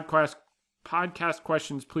 Tom, podcast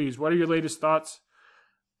questions, please. What are your latest thoughts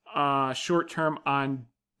short-term on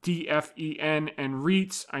DFEN and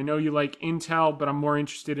REITs? I know you like Intel, but I'm more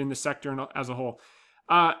interested in the sector as a whole.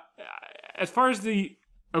 As far as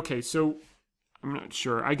okay, so I'm not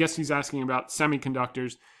sure. I guess he's asking about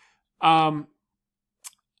semiconductors.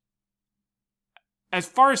 As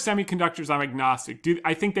far as semiconductors, I'm agnostic.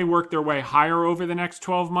 I think they work their way higher over the next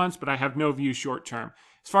 12 months, but I have no view short term.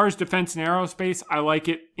 As far as defense and aerospace, I like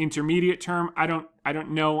it intermediate term. I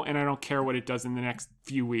don't know, and I don't care what it does in the next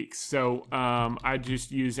few weeks. So I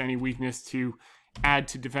just use any weakness to add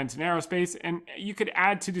to defense and aerospace, and you could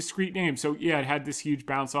add to discrete names. So yeah, it had this huge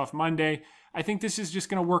bounce off Monday. I think this is just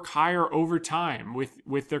going to work higher over time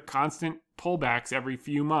with their constant pullbacks every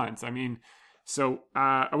few months. I mean, so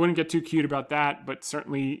I wouldn't get too cute about that, but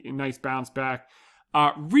certainly a nice bounce back.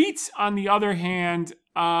 REITs, on the other hand,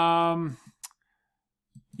 I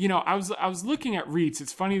was looking at REITs.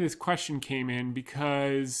 It's funny this question came in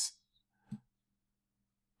because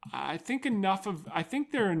I think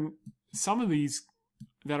there are some of these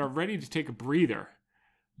that are ready to take a breather,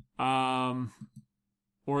 or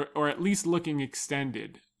at least looking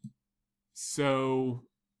extended. So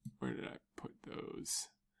where did I put those?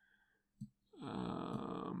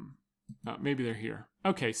 Maybe they're here.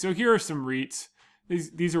 Okay, so here are some REITs.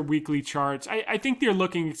 These are weekly charts. I think they're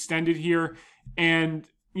looking extended here, and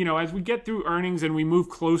as we get through earnings and we move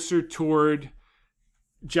closer toward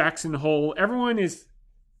Jackson Hole, everyone is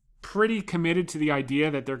pretty committed to the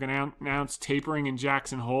idea that they're going to announce tapering in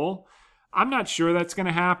Jackson Hole. I'm not sure that's going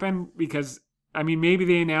to happen because, maybe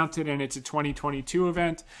they announce it and it's a 2022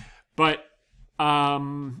 event, but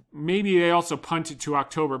maybe they also punt it to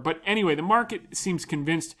October. But anyway, the market seems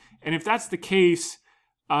convinced, and if that's the case,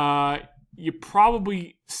 you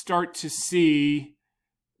probably start to see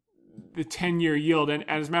the 10-year yield. And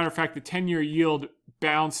as a matter of fact, the 10-year yield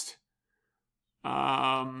bounced.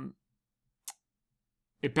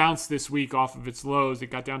 It bounced this week off of its lows.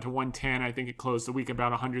 It got down to 110. I think it closed the week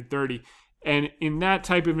about 130. And in that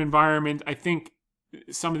type of environment, I think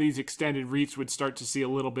some of these extended REITs would start to see a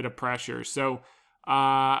little bit of pressure. So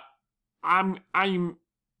I'd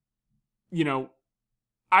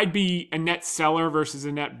be a net seller versus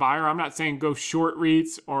a net buyer. I'm not saying go short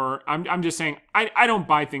REITs, or I'm just saying I don't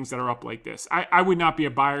buy things that are up like this. I would not be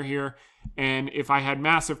a buyer here. And if I had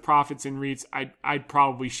massive profits in REITs, I'd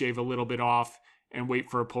probably shave a little bit off and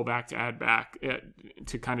wait for a pullback to add back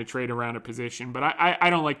to kind of trade around a position. But I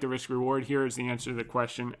don't like the risk reward here is the answer to the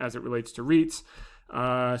question as it relates to REITs.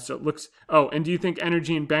 So it looks, and do you think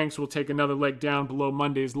energy and banks will take another leg down below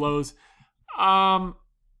Monday's lows?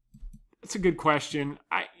 That's a good question.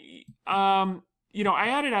 I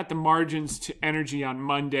added at the margins to energy on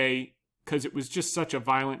Monday because it was just such a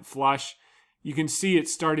violent flush. You can see it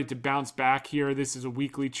started to bounce back here. This is a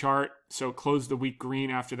weekly chart, so it closed the week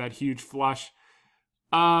green after that huge flush.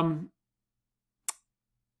 If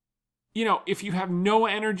you have no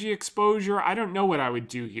energy exposure, I don't know what I would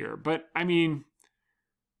do here. But,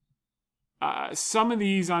 some of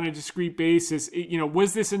these on a discrete basis,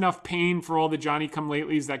 was this enough pain for all the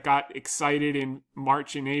Johnny-come-latelys that got excited in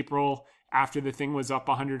March and April after the thing was up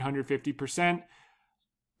 100, 150%?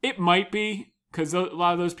 It might be, because a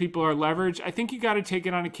lot of those people are leveraged. I think you got to take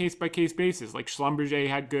it on a case-by-case basis. Like Schlumberger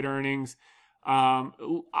had good earnings.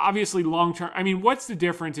 Obviously, long-term. What's the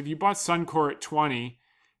difference if you bought Suncor at 20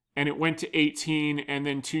 and it went to 18 and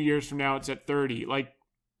then 2 years from now it's at 30?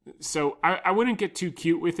 So I wouldn't get too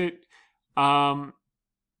cute with it. I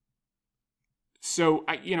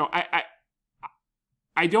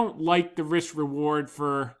don't like the risk reward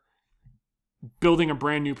for building a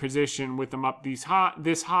brand new position with them up this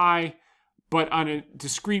high, but on a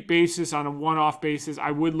discrete basis, on a one-off basis,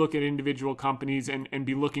 I would look at individual companies and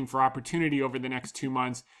be looking for opportunity over the next 2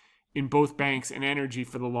 months in both banks and energy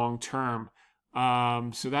for the long term.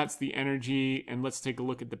 So that's the energy, and let's take a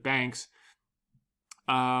look at the banks.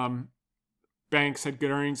 Banks had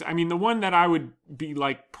good earnings. The one that I would be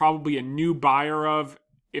probably a new buyer of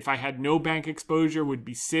if I had no bank exposure would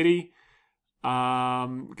be Citi.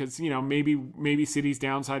 Because maybe Citi's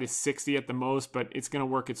downside is 60 at the most, but it's going to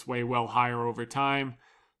work its way well higher over time.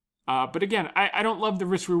 But again, I don't love the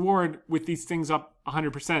risk reward with these things up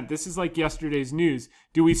 100%. This is like yesterday's news.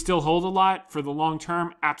 Do we still hold a lot for the long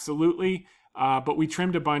term? Absolutely. But we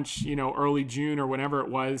trimmed a bunch, early June or whenever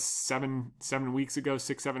it was, 7 weeks ago,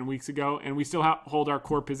 6-7 weeks ago, and we still hold our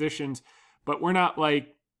core positions, but we're not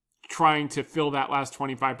trying to fill that last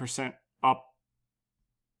 25% up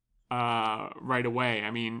right away.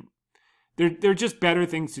 They're just better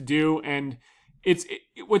things to do, and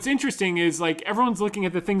what's interesting is everyone's looking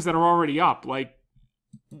at the things that are already up.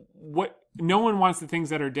 No one wants the things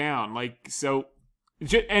that are down.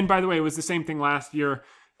 And by the way, it was the same thing last year.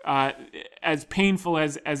 As painful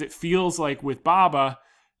as it feels like with Baba,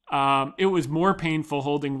 it was more painful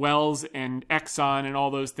holding Wells and Exxon and all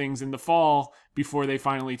those things in the fall before they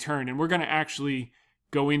finally turned. And we're going to actually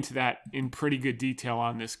go into that in pretty good detail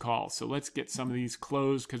on this call. So let's get some of these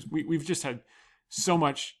closed because we've just had so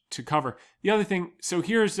much to cover. The other thing, so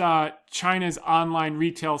here's China's online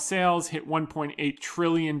retail sales hit $1.8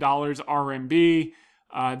 trillion RMB.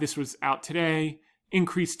 This was out today.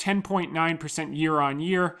 Increased 10.9% year on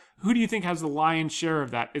year. Who do you think has the lion's share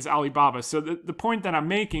of that? Is Alibaba. So the point that I'm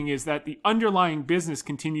making is that the underlying business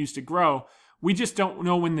continues to grow. We just don't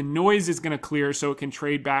know when the noise is going to clear so it can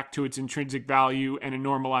trade back to its intrinsic value and a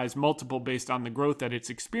normalized multiple based on the growth that it's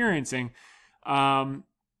experiencing.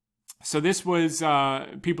 So this was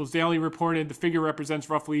People's Daily reported. The figure represents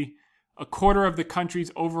roughly a quarter of the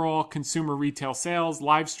country's overall consumer retail sales.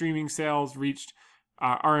 Live streaming sales reached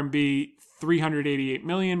RMB 388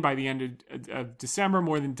 million by the end of December,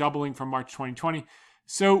 more than doubling from March 2020.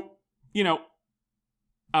 So,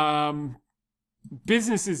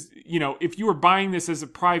 businesses, if you were buying this as a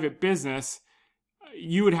private business,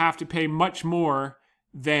 you would have to pay much more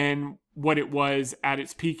than what it was at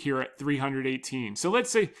its peak here at 318. So let's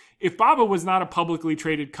say if Baba was not a publicly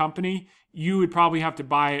traded company, you would probably have to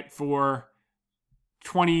buy it for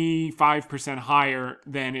 25% higher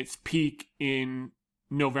than its peak in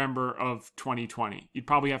November of 2020. You'd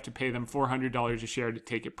probably have to pay them $400 a share to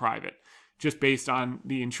take it private, just based on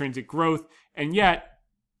the intrinsic growth. And yet,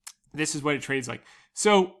 this is what it trades like.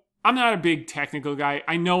 So I'm not a big technical guy.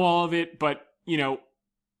 I know all of it, but the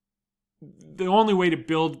only way to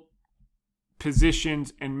build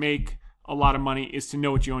positions and make a lot of money is to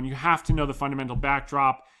know what you own. You have to know the fundamental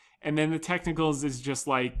backdrop, and then the technicals is just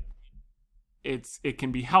like it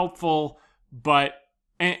can be helpful, but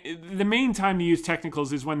the main time to use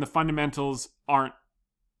technicals is when the fundamentals aren't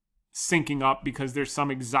syncing up because there's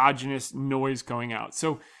some exogenous noise going out.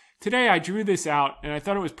 So today I drew this out and I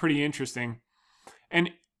thought it was pretty interesting.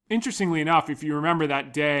 And interestingly enough, if you remember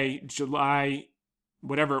that day, July,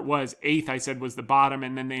 whatever it was, 8th, I said was the bottom,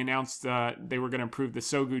 and then they announced they were going to approve the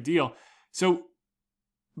Sogu deal. So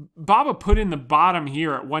Baba put in the bottom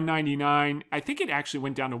here at 199. I think it actually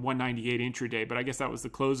went down to 198 intraday, but I guess that was the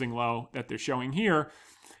closing low that they're showing here.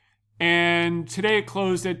 And today it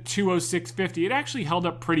closed at 206.50. It actually held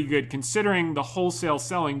up pretty good considering the wholesale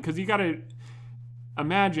selling, because you got to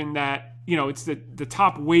imagine that, it's the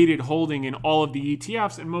top weighted holding in all of the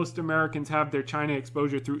ETFs, and most Americans have their China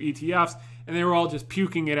exposure through ETFs, and they were all just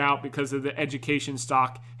puking it out because of the education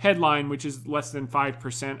stock headline, which is less than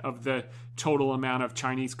 5% of the total amount of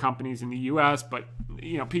Chinese companies in the US. But,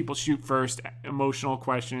 people shoot first, emotional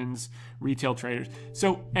questions, retail traders.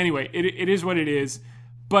 So anyway, it is what it is.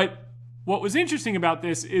 But what was interesting about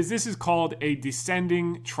this is called a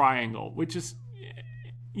descending triangle, which is,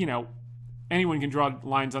 anyone can draw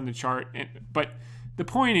lines on the chart. But the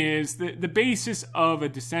point is, the basis of a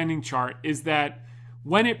descending chart is that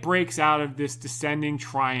when it breaks out of this descending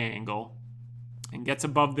triangle and gets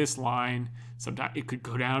above this line, sometimes it could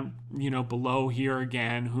go down, below here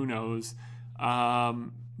again, who knows.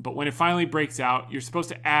 But when it finally breaks out, you're supposed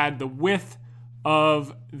to add the width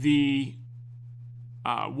of the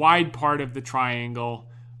wide part of the triangle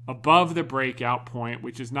above the breakout point,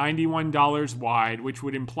 which is $91 wide, which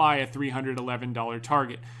would imply a $311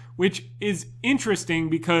 target, which is interesting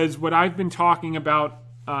because what I've been talking about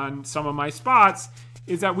on some of my spots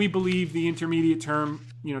is that we believe the intermediate term,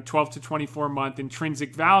 12 to 24 month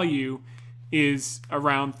intrinsic value is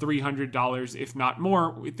around $300, if not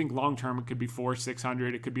more. We think long term it could be $400,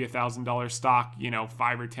 $600, it could be $1,000 stock,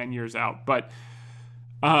 5 or 10 years out. But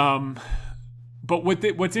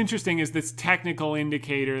what's interesting is this technical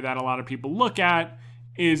indicator that a lot of people look at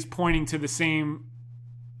is pointing to the same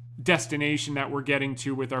destination that we're getting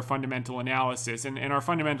to with our fundamental analysis. And our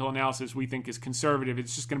fundamental analysis, we think, is conservative.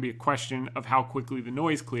 It's just going to be a question of how quickly the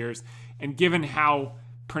noise clears. And given how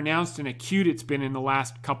pronounced and acute it's been in the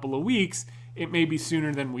last couple of weeks, it may be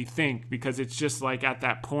sooner than we think, because it's just like at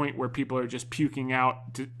that point where people are just puking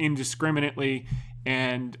out indiscriminately,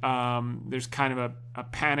 and there's kind of a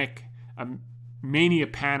panic, mania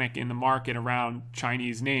panic in the market around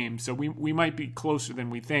Chinese names. So we might be closer than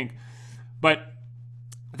we think. But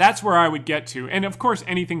that's where I would get to. And of course,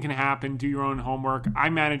 anything can happen. Do your own homework. I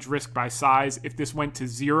manage risk by size. If this went to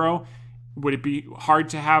zero, would it be hard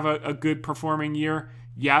to have a good performing year?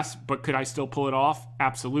 Yes, but could I still pull it off?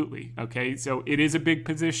 Absolutely. Okay, so it is a big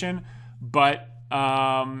position, but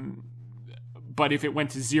if it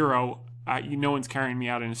went to zero, no one's carrying me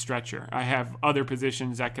out in a stretcher. I have other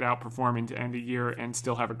positions that could outperform into end of year and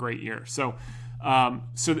still have a great year. So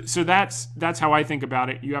that's how I think about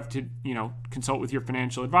it. You have to, consult with your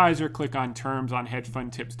financial advisor, click on terms on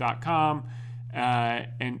hedgefundtips.com,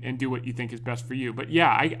 and do what you think is best for you. But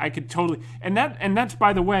yeah, I could totally, and that's,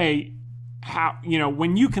 by the way, how,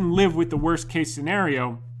 when you can live with the worst case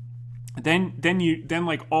scenario, then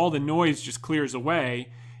like all the noise just clears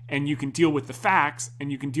away, and you can deal with the facts,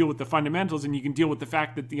 and you can deal with the fundamentals, and you can deal with the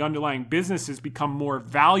fact that the underlying business has become more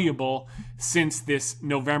valuable since this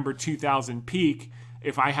November 2000 peak.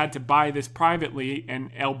 If I had to buy this privately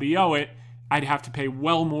and LBO it, I'd have to pay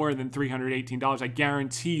well more than $318. I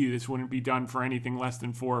guarantee you this wouldn't be done for anything less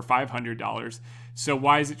than $400 or $500. So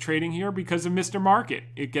why is it trading here? Because of Mr. Market.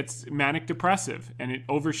 It gets manic depressive and it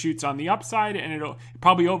overshoots on the upside, and it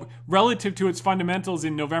probably relative to its fundamentals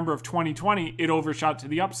in November of 2020, it overshot to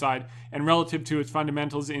the upside, and relative to its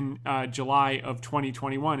fundamentals in July of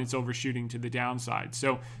 2021, it's overshooting to the downside.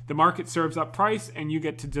 So the market serves up price, and you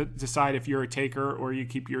get to decide if you're a taker or you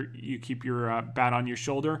keep your bat on your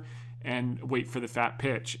shoulder and wait for the fat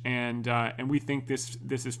pitch. And we think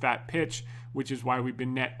this is fat pitch, which is why we've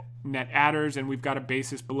been net adders, and we've got a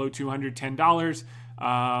basis below $210.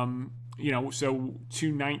 So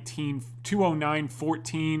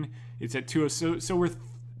 209.14. It's at 2. So we're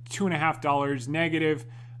 $2.50 negative,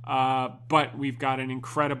 but we've got an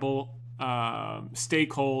incredible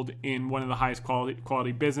stakehold in one of the highest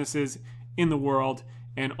quality businesses in the world,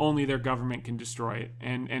 and only their government can destroy it,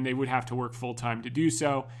 and they would have to work full time to do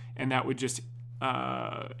so, and that would just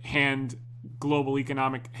hand global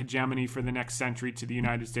economic hegemony for the next century to the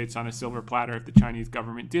United States on a silver platter if the Chinese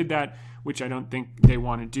government did that, which I don't think they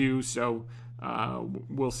want to do. So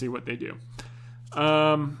we'll see what they do.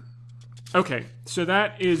 Okay, so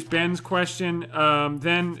that is Ben's question.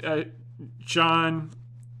 Then John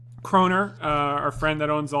Kroner, our friend that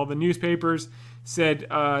owns all the newspapers, said,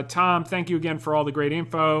 Tom, thank you again for all the great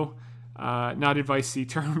info. Not advice, see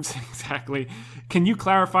terms. Exactly. Can you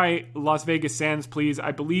clarify Las Vegas Sands, please?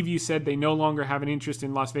 I believe you said they no longer have an interest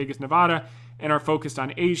in Las Vegas, Nevada, and are focused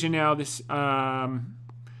on Asia now. This,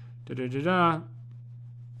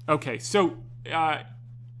 Okay, so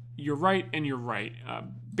you're right and you're right.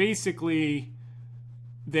 Basically,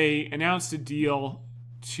 they announced a deal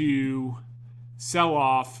to sell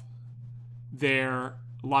off their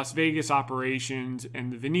Las Vegas operations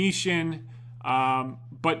and the Venetian,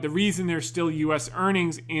 but the reason there's still U.S.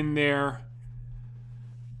 earnings in there,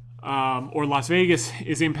 or Las Vegas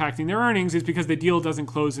is impacting their earnings, is because the deal doesn't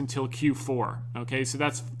close until Q4. Okay, so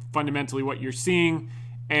that's fundamentally what you're seeing.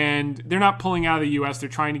 And they're not pulling out of the U.S. They're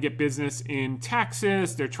trying to get business in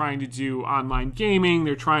Texas. They're trying to do online gaming.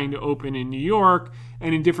 They're trying to open in New York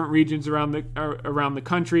and in different regions around the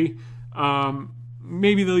country.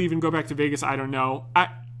 Maybe they'll even go back to Vegas. I don't know.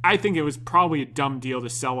 I think it was probably a dumb deal to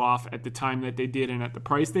sell off at the time that they did and at the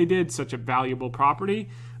price they did, such a valuable property.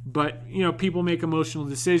 But, people make emotional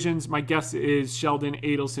decisions. My guess is Sheldon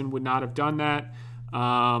Adelson would not have done that.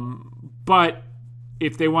 But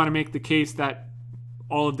if they want to make the case that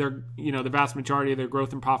all of their, the vast majority of their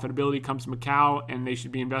growth and profitability comes from Macau and they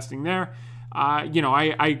should be investing there, I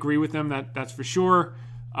agree with them. That's for sure.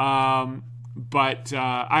 But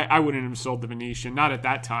I wouldn't have sold the Venetian, not at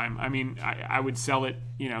that time. I mean, I would sell it,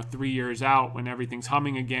 3 years out when everything's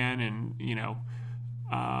humming again, and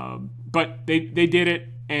but they did it,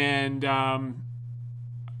 and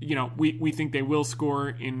we think they will score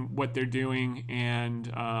in what they're doing, and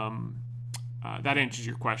that answers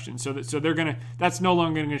your question. So that's no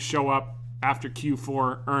longer gonna show up after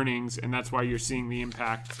Q4 earnings, and that's why you're seeing the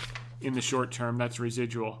impact in the short term. That's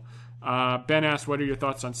residual. Ben asked, what are your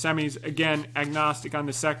thoughts on semis? Again, agnostic on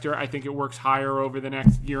the sector. I think it works higher over the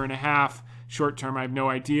next year and a half. Short term, I have no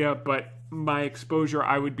idea. But my exposure,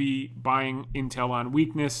 I would be buying Intel on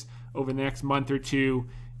weakness over the next month or two.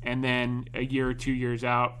 And then a year or 2 years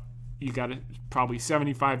out, you got probably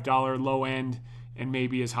 $75 low end and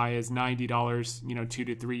maybe as high as $90, 2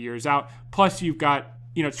 to 3 years out. Plus, you've got,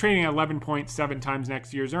 it's trading at 11.7 times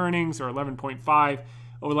next year's earnings, or 11.5.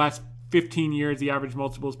 Over the last 15 years, the average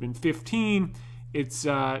multiple has been 15. It's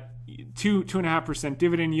 2.5%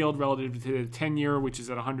 dividend yield relative to the 10-year, which is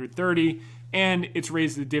at 130, and it's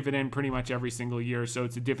raised the dividend pretty much every single year. So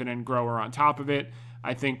it's a dividend grower on top of it.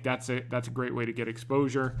 I think that's a great way to get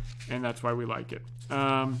exposure, and that's why we like it.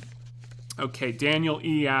 Okay, Daniel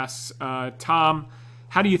E asks, Tom,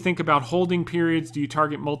 how do you think about holding periods? Do you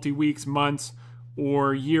target multi-weeks, months,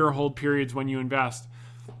 or year hold periods when you invest?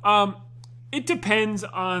 It depends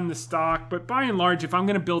on the stock, but by and large, if I'm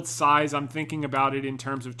going to build size, I'm thinking about it in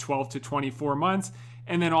terms of 12 to 24 months.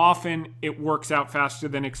 And then often it works out faster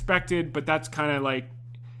than expected, but that's kind of like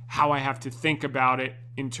how I have to think about it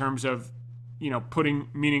in terms of, putting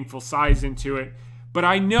meaningful size into it. But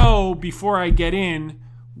I know before I get in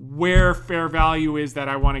where fair value is that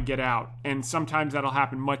I want to get out. And sometimes that'll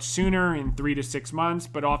happen much sooner, in 3 to 6 months,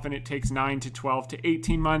 but often it takes 9 to 12 to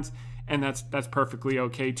 18 months. And that's perfectly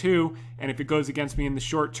okay too. And if it goes against me in the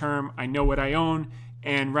short term, I know what I own.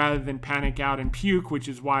 And rather than panic out and puke, which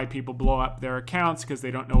is why people blow up their accounts because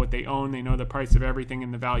they don't know what they own, they know the price of everything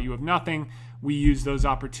and the value of nothing, we use those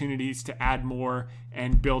opportunities to add more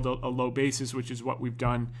and build a low basis, which is what we've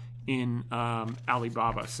done in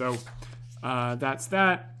Alibaba. So that's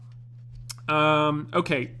that.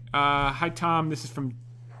 Okay. Hi, Tom. This is from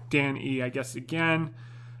Dan E, I guess, again.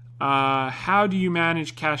 How do you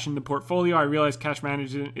manage cash in the portfolio? I realize cash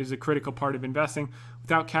management is a critical part of investing.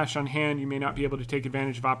 Without cash on hand, you may not be able to take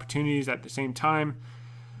advantage of opportunities at the same time.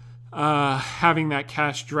 Having that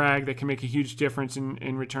cash drag that can make a huge difference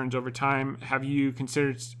in returns over time. Have you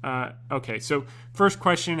considered... okay, so first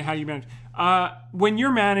question, how do you manage? When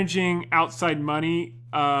you're managing outside money,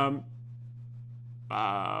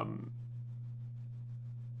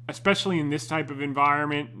 especially in this type of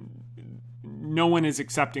environment, no one is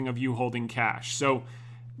accepting of you holding cash. So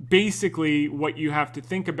basically what you have to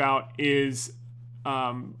think about is,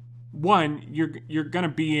 one, you're going to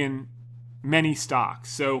be in many stocks.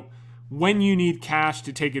 So when you need cash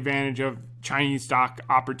to take advantage of Chinese stock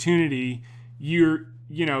opportunity, you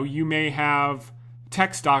may have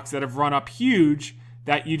tech stocks that have run up huge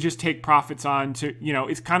that you just take profits on to,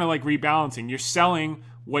 it's kind of like rebalancing. You're selling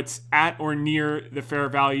what's at or near the fair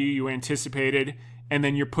value you anticipated, and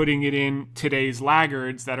then you're putting it in today's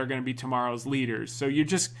laggards that are going to be tomorrow's leaders. So you're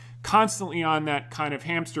just constantly on that kind of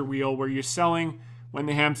hamster wheel where you're selling when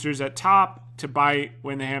the hamster's at top to buy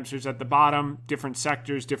when the hamster's at the bottom, different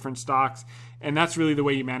sectors, different stocks. And that's really the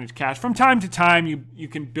way you manage cash. From time to time, you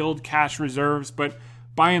can build cash reserves, but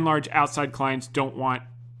by and large, outside clients don't want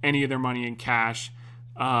any of their money in cash.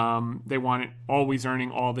 They want it always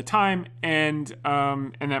earning all the time, and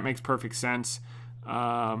that makes perfect sense.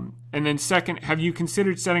 And then second, have you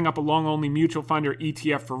considered setting up a long-only mutual fund or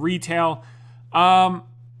ETF for retail? I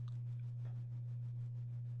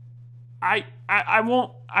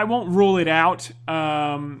won't rule it out,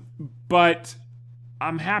 but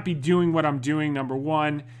I'm happy doing what I'm doing, number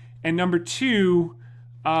one. And number two,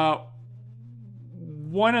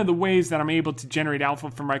 one of the ways that I'm able to generate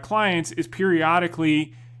alpha for my clients is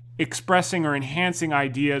periodically expressing or enhancing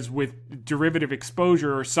ideas with derivative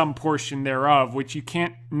exposure or some portion thereof, which you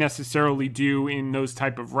can't necessarily do in those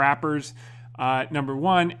type of wrappers, number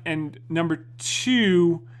one. And number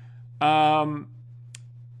two, I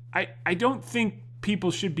don't think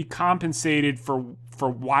people should be compensated for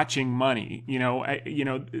watching money.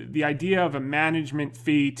 The idea of a management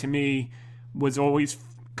fee to me was always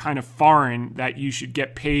kind of foreign, that you should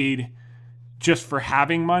get paid just for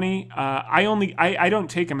having money. I don't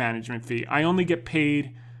take a management fee. I only get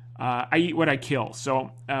paid. I eat what I kill.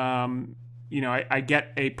 So, I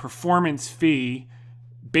get a performance fee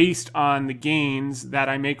based on the gains that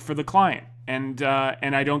I make for the client. And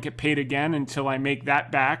I don't get paid again until I make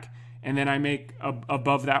that back. And then I make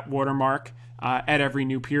above that watermark at every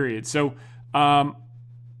new period. So,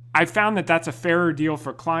 I found that that's a fairer deal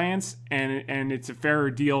for clients, and it's a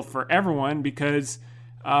fairer deal for everyone, because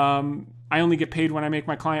I only get paid when I make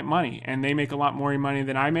my client money, and they make a lot more money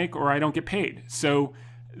than I make, or I don't get paid. So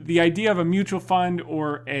the idea of a mutual fund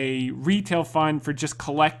or a retail fund for just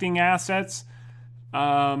collecting assets,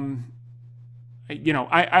 I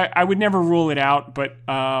would never rule it out, but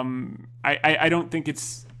I don't think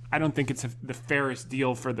it's the fairest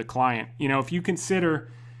deal for the client. If you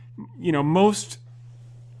consider,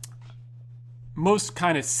 most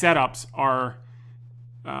kind of setups are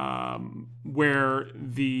where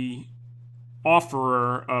the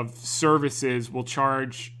offerer of services will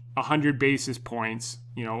charge 100 basis points,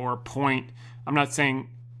 or a point. I'm not saying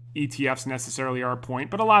ETFs necessarily are a point,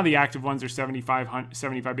 but a lot of the active ones are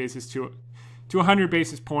 75 basis to 100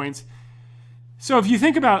 basis points. So if you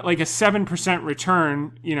think about like a 7%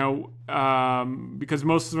 return, because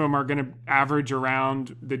most of them are going to average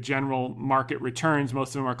around the general market returns, most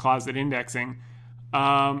of them are closet indexing,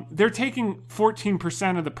 they're taking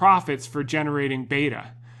 14% of the profits for generating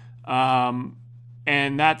beta.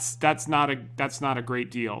 And that's not a great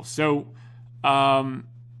deal. So,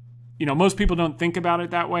 most people don't think about it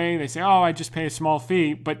that way. They say, oh, I just pay a small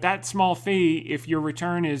fee. But that small fee, if your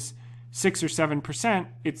return is 6 or 7%,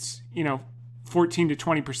 it's, 14 to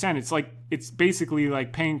 20%. It's basically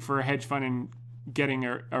like paying for a hedge fund and getting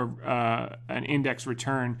an index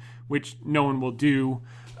return, which no one will do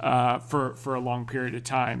for a long period of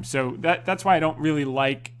time. So that's why I don't really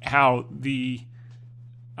like how the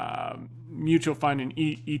mutual fund and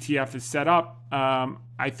ETF is set up.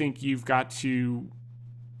 I think you've got to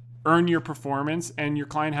earn your performance, and your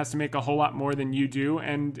client has to make a whole lot more than you do.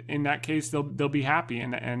 And in that case, they'll be happy.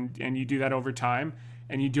 And you do that over time,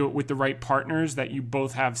 and you do it with the right partners that you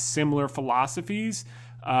both have similar philosophies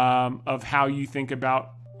of how you think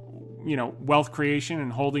about, wealth creation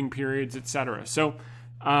and holding periods, etc. So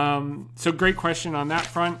great question on that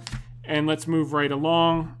front. And let's move right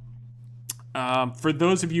along. For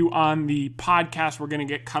those of you on the podcast, we're going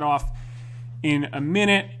to get cut off in a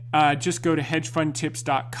minute. Just go to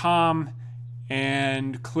hedgefundtips.com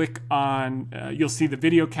and click on, you'll see the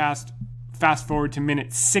VideoCast. Fast forward to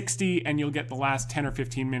minute 60 and you'll get the last 10 or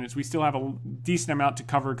 15 minutes. We still have a decent amount to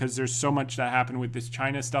cover because there's so much that happened with this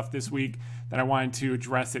China stuff this week that I wanted to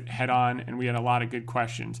address it head on, and we had a lot of good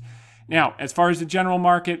questions. Now, as far as the general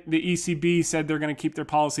market, the ECB said they're going to keep their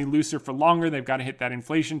policy looser for longer. They've got to hit that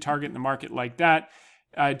inflation target in the market like that.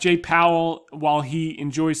 Jay Powell, while he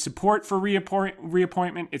enjoys support for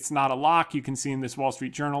reappointment, it's not a lock. You can see in this Wall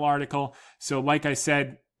Street Journal article. So like I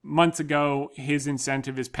said months ago, his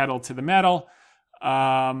incentive is pedal to the metal.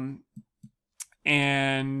 So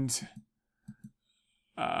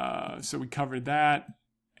we covered that.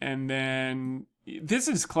 And then this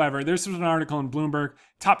is clever. This was an article in Bloomberg.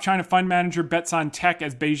 Top China fund manager bets on tech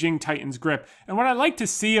as Beijing tightens grip. And what I like to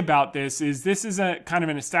see about this is a kind of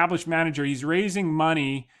an established manager. He's raising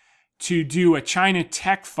money to do a China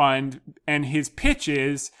tech fund, and his pitch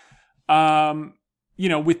is,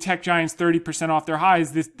 with tech giants 30% off their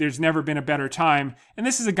highs, there's never been a better time. And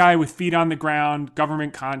this is a guy with feet on the ground,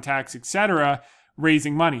 government contacts, etc.,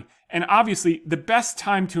 raising money. And obviously, the best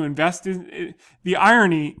time to invest the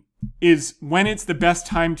irony is when it's the best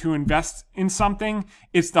time to invest in something,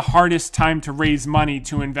 it's the hardest time to raise money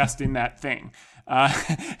to invest in that thing.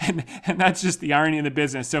 And that's just the irony of the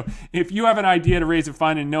business. So if you have an idea to raise a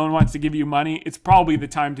fund and no one wants to give you money, it's probably the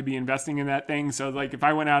time to be investing in that thing. So like if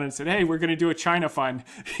I went out and said, hey, we're going to do a China fund,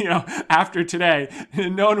 after today,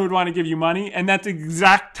 no one would want to give you money. And that's the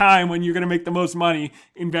exact time when you're going to make the most money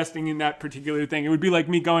investing in that particular thing. It would be like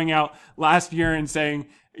me going out last year and saying,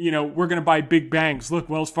 we're going to buy big banks. Look,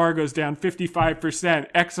 Wells Fargo's down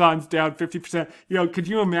 55%. Exxon's down 50%. Could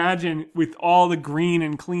you imagine with all the green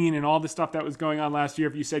and clean and all the stuff that was going on last year,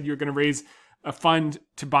 if you said you're going to raise a fund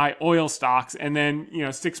to buy oil stocks and then,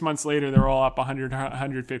 6 months later, they're all up 100,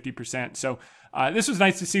 150%. So this was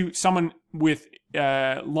nice to see someone with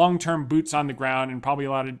long-term boots on the ground and probably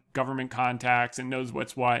a lot of government contacts and knows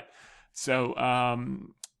what's what. So,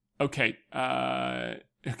 okay.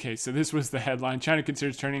 Okay, so this was the headline. China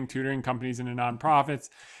considers turning tutoring companies into nonprofits.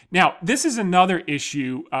 Now, this is another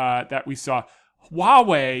issue that we saw.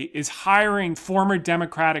 Huawei is hiring former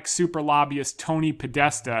Democratic super lobbyist Tony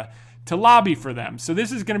Podesta to lobby for them. So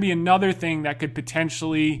this is going to be another thing that could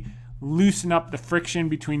potentially loosen up the friction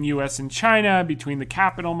between U.S. and China, between the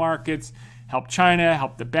capital markets, help China,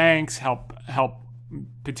 help the banks,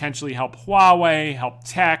 potentially help Huawei, help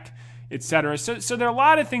tech, etc. So there are a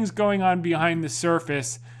lot of things going on behind the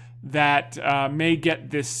surface that may get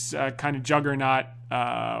this kind of juggernaut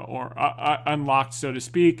unlocked, so to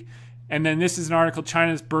speak. And then this is an article,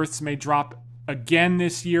 China's births may drop again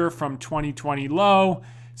this year from 2020 low.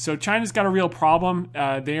 So China's got a real problem.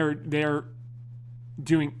 They're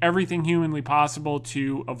doing everything humanly possible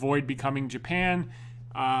to avoid becoming Japan.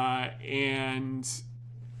 And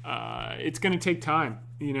it's going to take time.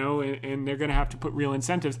 And they're going to have to put real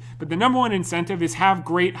incentives. But the number one incentive is have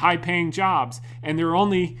great high-paying jobs. And there are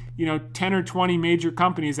only, 10 or 20 major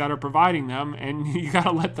companies that are providing them. And you got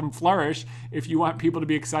to let them flourish if you want people to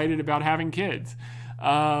be excited about having kids.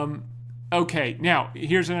 Okay, now,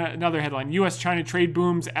 here's another headline. U.S.-China trade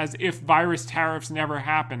booms as if virus tariffs never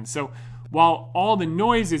happened. So while all the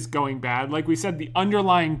noise is going bad, like we said, the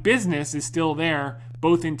underlying business is still there,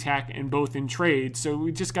 both in tech and both in trade. So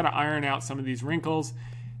we just got to iron out some of these wrinkles.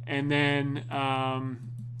 And then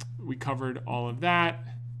we covered all of that.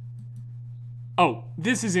 Oh,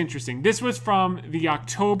 this is interesting. This was from the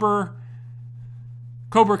October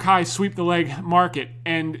Cobra Kai sweep the leg market.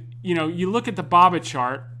 And, you look at the BABA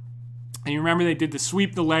chart, and you remember they did the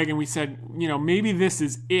sweep the leg, and we said, maybe this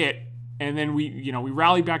is it. And then we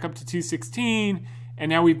rallied back up to 216, and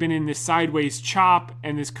now we've been in this sideways chop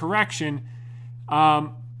and this correction.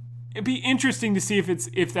 It'd be interesting to see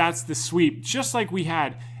if that's the sweep, just like we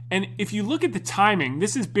had. And if you look at the timing,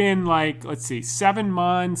 this has been like, 7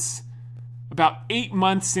 months, about 8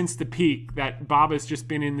 months since the peak that BABA's just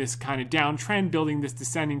been in this kind of downtrend, building this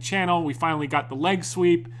descending channel. We finally got the leg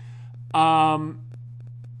sweep.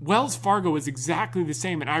 Wells Fargo was exactly the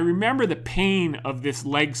same. And I remember the pain of this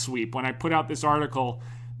leg sweep when I put out this article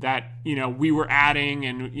that, we were adding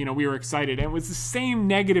and, we were excited. And it was the same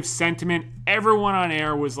negative sentiment. Everyone on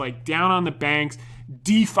air was like down on the banks.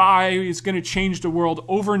 DeFi is going to change the world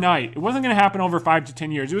overnight. It wasn't going to happen over 5 to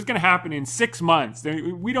 10 years. It was going to happen in 6 months.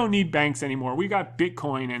 We don't need banks anymore. We got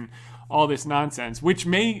Bitcoin and all this nonsense, which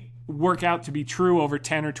may work out to be true over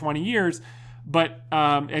 10 or 20 years. But,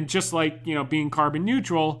 and just like, being carbon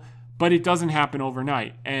neutral, but it doesn't happen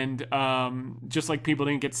overnight. And just like people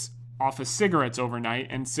didn't get off of cigarettes overnight,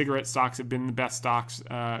 and cigarette stocks have been the best stocks,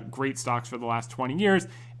 great stocks for the last 20 years,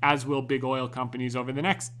 as will big oil companies over the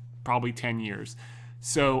next probably 10 years.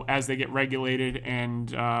 So as they get regulated and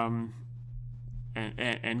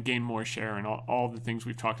gain more share and all the things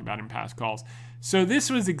we've talked about in past calls. So this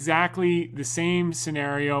was exactly the same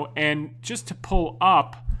scenario. And just to pull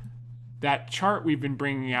up that chart we've been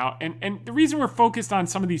bringing out, and the reason we're focused on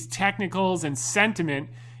some of these technicals and sentiment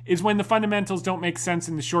is when the fundamentals don't make sense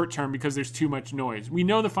in the short term because there's too much noise. We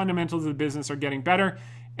know the fundamentals of the business are getting better,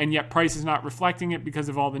 and yet price is not reflecting it because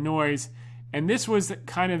of all the noise. And this was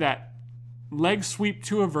kind of that leg sweep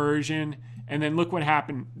to aversion. And then look what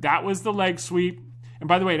happened. That was the leg sweep. And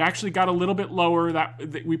by the way, it actually got a little bit lower.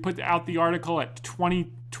 That we put out the article at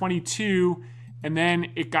 2022, and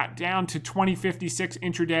then it got down to 2056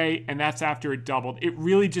 intraday, and that's after it doubled. It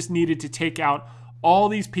really just needed to take out all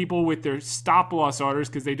these people with their stop loss orders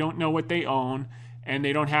because they don't know what they own, and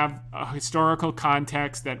they don't have a historical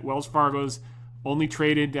context that Wells Fargo's only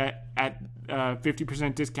traded at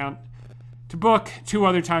 50% discount to book 2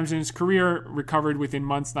 other times in his career, recovered within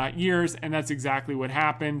months, not years, and that's exactly what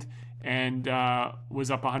happened, and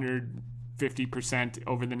was up 150%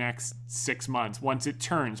 over the next 6 months once it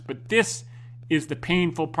turns. But this is the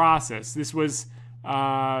painful process. This was,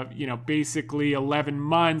 basically 11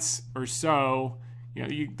 months or so.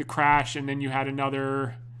 The crash, and then you had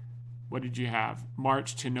another. What did you have?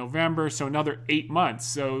 March to November, so another 8 months.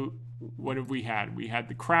 So what have we had? We had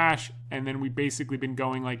the crash, and then we've basically been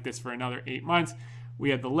going like this for another 8 months. We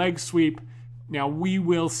had the leg sweep. Now we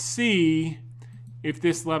will see if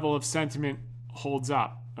this level of sentiment holds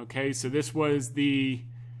up. Okay, so this was the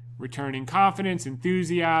returning confidence,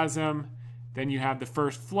 enthusiasm. Then you have the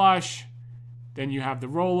first flush. Then you have the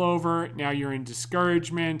rollover. Now you're in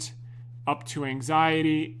discouragement, up to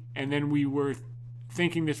anxiety. And then we were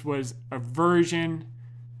thinking this was aversion,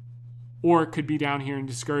 or it could be down here in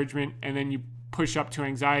discouragement. And then you push up to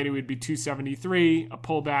anxiety, would be 273, a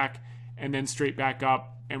pullback, and then straight back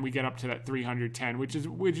up. And we get up to that 310, which is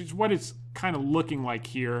what it's kind of looking like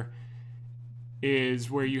here, is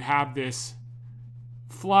where you have this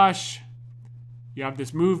flush, you have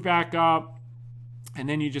this move back up, and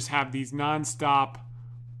then you just have these nonstop,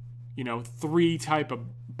 3 type of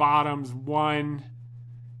bottoms, 1,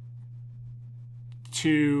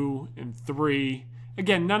 2, and 3.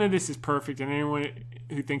 Again, none of this is perfect, and anyone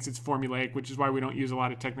who thinks it's formulaic, which is why we don't use a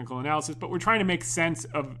lot of technical analysis, but we're trying to make sense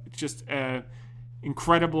of just a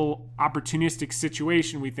incredible opportunistic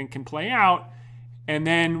situation we think can play out. And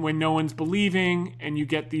then when no one's believing, and you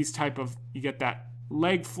get that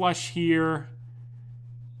leg flush here,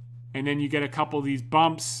 and then you get a couple of these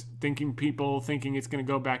bumps, people thinking it's going to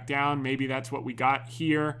go back down. Maybe that's what we got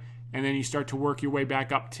here. And then you start to work your way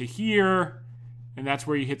back up to here, and that's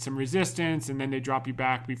where you hit some resistance, and then they drop you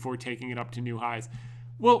back before taking it up to new highs.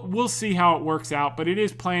 Well, we'll see how it works out, but it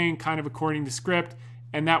is playing kind of according to script,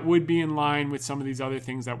 and that would be in line with some of these other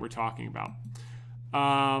things that we're talking about.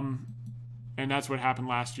 And that's what happened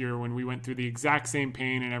last year when we went through the exact same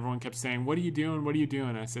pain, and everyone kept saying, "What are you doing? What are you doing?"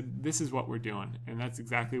 And I said, "This is what we're doing." And that's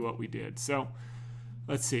exactly what we did. So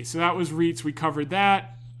let's see. So that was REITs. We covered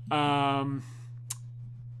that.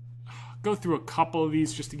 Go through a couple of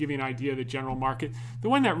these just to give you an idea of the general market. The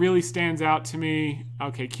one that really stands out to me,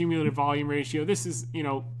 okay, cumulative volume ratio. This is,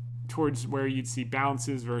 towards where you'd see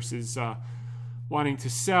bounces versus wanting to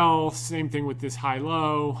sell. Same thing with this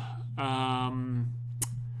high-low.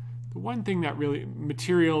 The one thing that really,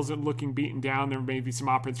 materials are looking beaten down. There may be some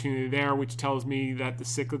opportunity there, which tells me that the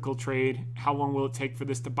cyclical trade, how long will it take for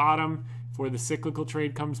this to bottom before the cyclical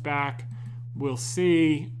trade comes back? We'll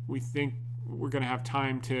see. We think we're going to have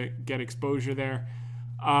time to get exposure there.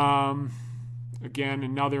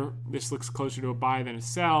 Again, this looks closer to a buy than a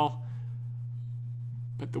sell.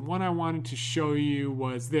 But the one I wanted to show you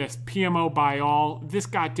was this, PMO buy all. This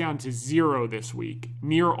got down to 0 this week,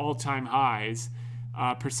 near all-time highs.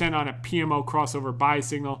 Percent on a PMO crossover buy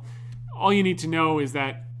signal. All you need to know is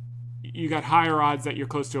that you got higher odds that you're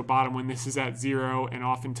close to a bottom when this is at 0, and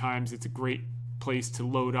oftentimes it's a great place to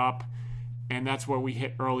load up, and that's where we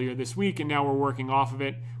hit earlier this week, and now we're working off of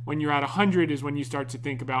it. When you're at 100 is when you start to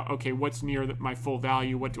think about, okay, what's near my full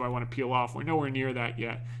value? What do I want to peel off? We're nowhere near that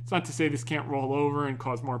yet. It's not to say this can't roll over and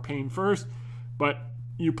cause more pain first, but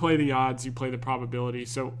you play the odds, you play the probability.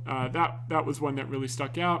 So that was one that really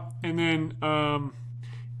stuck out. And then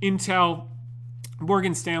Intel,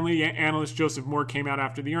 Morgan Stanley analyst Joseph Moore came out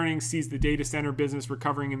after the earnings, sees the data center business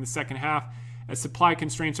recovering in the second half as supply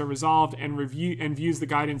constraints are resolved, and views the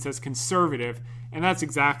guidance as conservative. And that's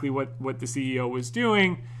exactly what the CEO was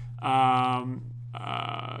doing, trying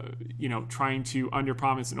to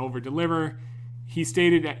underpromise and overdeliver. He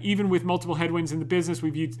stated that even with multiple headwinds in the business, we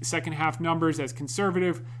viewed second half numbers as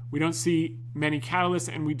conservative. We don't see many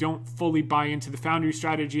catalysts, and we don't fully buy into the foundry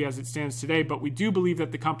strategy as it stands today. But we do believe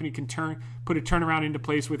that the company can put a turnaround into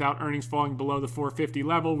place without earnings falling below the 450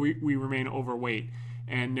 level. We remain overweight,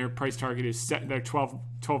 and their price target is set. Their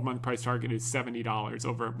 12-month price target is $70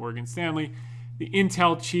 over at Morgan Stanley. The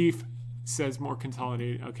Intel chief says more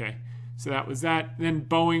consolidated. Okay. So that was that. Then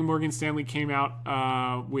Boeing, Morgan Stanley came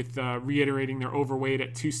out with reiterating their overweight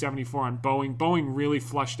at 274 on Boeing. Boeing really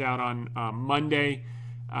flushed out on Monday,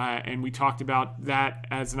 and we talked about that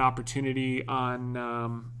as an opportunity on,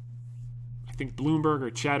 I think, Bloomberg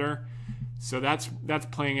or Cheddar. So that's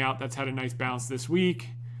playing out. That's had a nice bounce this week.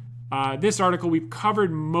 This article, we've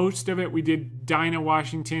covered most of it. We did Dinah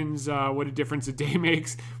Washington's What a Difference a Day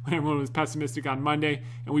Makes when everyone was pessimistic on Monday.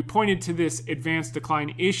 And we pointed to this advanced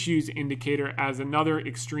decline issues indicator as another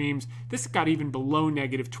extremes. This got even below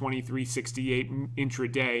negative 2368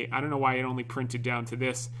 intraday. I don't know why it only printed down to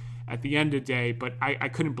this at the end of the day, but I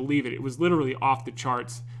couldn't believe it. It was literally off the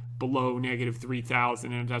charts below negative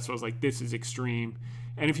 3,000. And that's why I was like, this is extreme.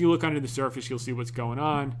 And if you look under the surface, you'll see what's going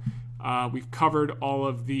on. We've covered all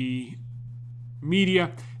of the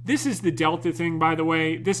media. This is the Delta thing, by the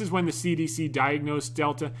way. This is when the CDC diagnosed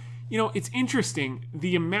Delta. You know, it's interesting.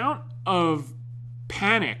 The amount of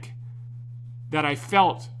panic that I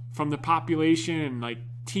felt from the population and like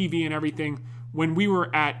TV and everything when we were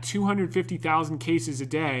at 250,000 cases a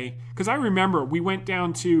day. Because I remember we went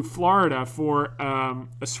down to Florida for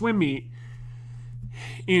a swim meet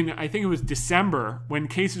in, I think it was December, when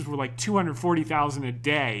cases were like 240,000 a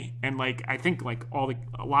day, and like I think like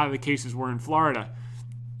a lot of the cases were in Florida.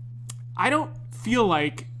 I don't feel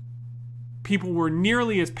like people were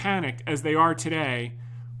nearly as panicked as they are today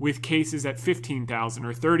with cases at 15,000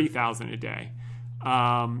 or 30,000 a day.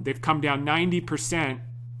 They've come down 90%.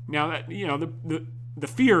 Now that, you know, the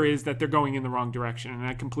fear is that they're going in the wrong direction, and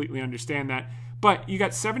I completely understand that. But you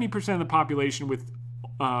got 70% of the population with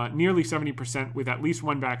nearly 70% with at least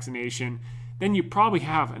one vaccination. Then you probably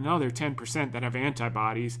have another 10% that have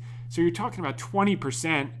antibodies. So you're talking about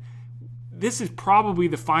 20%. This is probably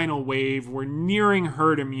the final wave. We're nearing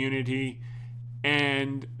herd immunity.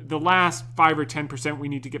 And the last 5 or 10% we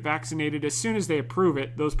need to get vaccinated. As soon as they approve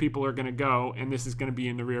it, those people are going to go, and this is going to be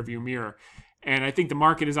in the rearview mirror. And I think the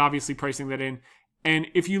market is obviously pricing that in. And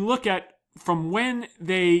if you look at from when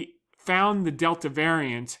they found the Delta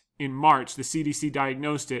variant in March, the CDC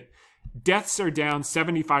diagnosed it, deaths are down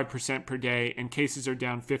 75% per day and cases are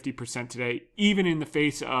down 50% today, even in the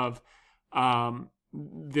face of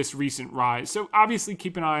this recent rise. So obviously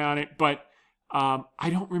keep an eye on it, but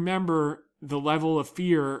I don't remember the level of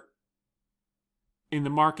fear in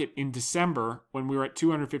the market in December when we were at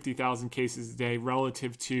 250,000 cases a day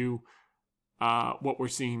relative to what we're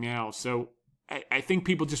seeing now. So I think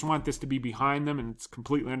people just want this to be behind them, and it's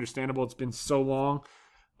completely understandable. It's been so long.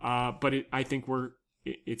 But I think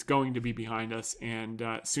it's going to be behind us, and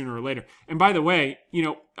sooner or later. And by the way, you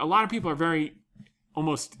know, a lot of people are very,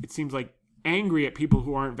 almost, it seems like, angry at people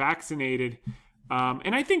who aren't vaccinated.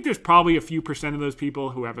 And I think there's probably a few percent of those people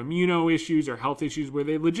who have immuno issues or health issues where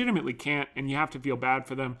they legitimately can't, and you have to feel bad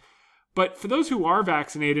for them. But for those who are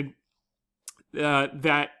vaccinated,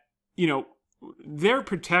 that, you know, they're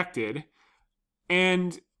protected,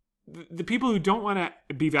 and the people who don't want to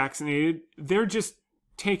be vaccinated, they're just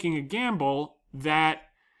taking a gamble that,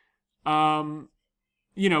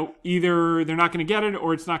 you know, either they're not going to get it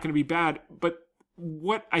or it's not going to be bad. But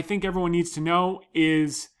what I think everyone needs to know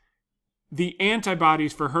is the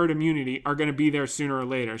antibodies for herd immunity are going to be there sooner or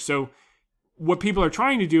later. So what people are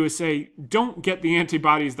trying to do is say, don't get the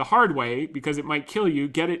antibodies the hard way because it might kill you.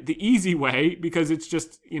 Get it the easy way because it's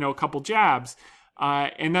just, you know, a couple jabs.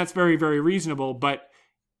 And that's very, very reasonable. But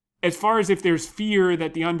as far as if there's fear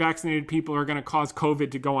that the unvaccinated people are going to cause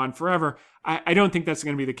COVID to go on forever, I don't think that's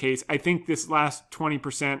going to be the case. I think this last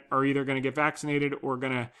 20% are either going to get vaccinated or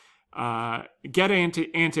going to get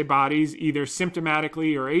antibodies, either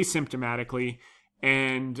symptomatically or asymptomatically,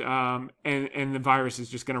 and the virus is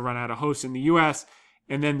just going to run out of hosts in the U.S.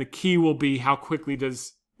 And then the key will be how quickly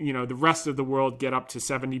does, you know, the rest of the world get up to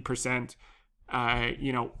 70%,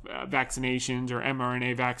 vaccinations or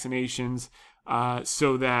mRNA vaccinations.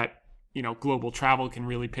 So that, you know, global travel can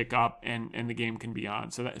really pick up and the game can be on.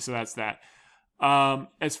 So that's that.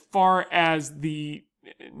 As far as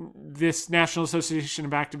this National Association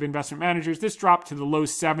of Active Investment Managers, this dropped to the low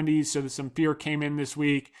 70s. So some fear came in this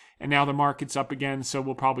week, and now the market's up again. So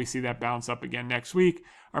we'll probably see that bounce up again next week.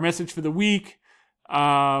 Our message for the week, we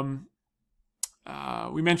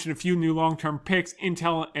mentioned a few new long-term picks.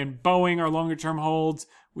 Intel and Boeing are longer-term holds.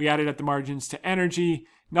 We added at the margins to energy.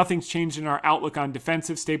 Nothing's changed in our outlook on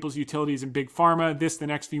defensive staples, utilities, and big pharma. The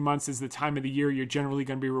next few months is the time of the year you're generally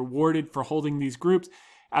going to be rewarded for holding these groups.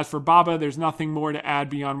 As for BABA, there's nothing more to add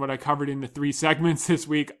beyond what I covered in the 3 segments this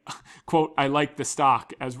week. Quote, I like the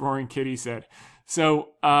stock, as Roaring Kitty said.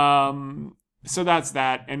 So that's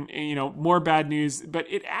that. And, more bad news, but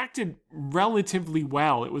it acted relatively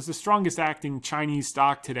well. It was the strongest acting Chinese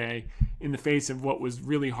stock today in the face of what was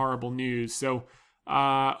really horrible news. So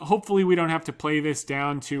hopefully we don't have to play this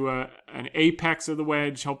down to an apex of the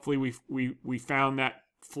wedge. Hopefully we found that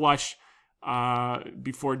flush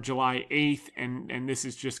before July 8th, and this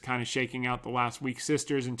is just kind of shaking out the last weak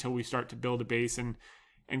sisters until we start to build a base and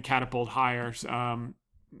catapult higher.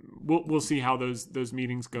 We'll see how those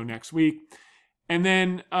meetings go next week. And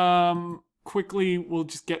then quickly, we'll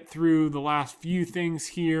just get through the last few things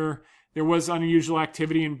here. There was unusual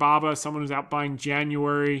activity in BABA. Someone was out buying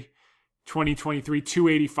January 2023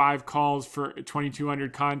 285 calls for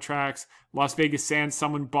 2,200 contracts. Las Vegas Sands,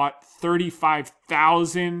 someone bought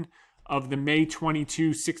 35,000 of the May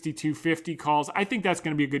 22 6250 calls. I think that's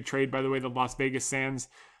going to be a good trade, by the way, the Las Vegas Sands.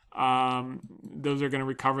 Those are going to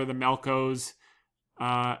recover the Melcos.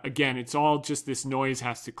 Again, it's all just this noise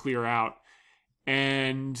has to clear out.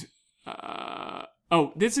 And,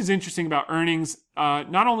 this is interesting about earnings.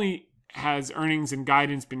 Not only has earnings and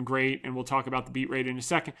guidance been great, and we'll talk about the beat rate in a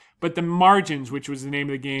second, but the margins, which was the name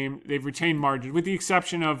of the game, they've retained margins, with the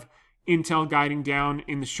exception of Intel guiding down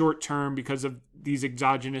in the short term because of these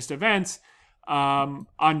exogenous events. On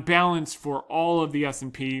balance, for all of the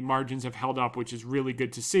S&P, margins have held up, which is really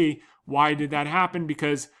good to see. Why did that happen?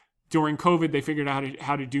 Because during COVID, they figured out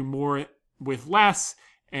how to do more with less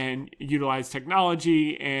and utilize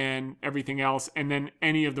technology and everything else. And then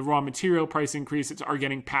any of the raw material price increases are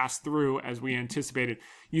getting passed through as we anticipated.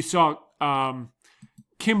 You saw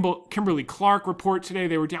Kimberly-Clark report today.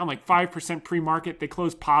 They were down like 5% pre-market. They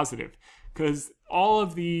closed positive because all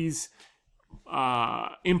of these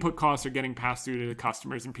input costs are getting passed through to the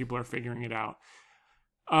customers and people are figuring it out.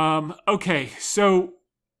 Okay, so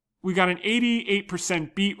we got an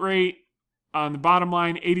 88% beat rate on the bottom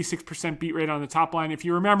line, 86% beat rate on the top line. If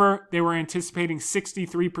you remember, they were anticipating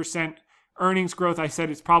 63% earnings growth. I said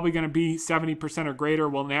it's probably going to be 70% or greater.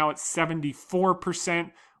 Well, now it's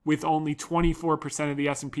 74% with only 24% of the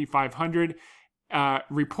S&P 500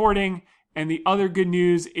 reporting. And the other good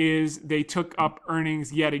news is they took up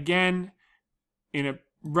earnings yet again in a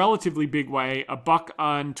relatively big way, $1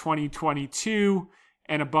 on 2022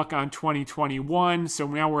 and $1 on 2021. So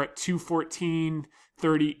now we're at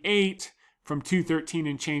 214.38 from 213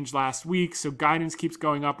 and change last week. So guidance keeps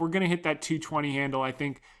going up. We're going to hit that 220 handle, I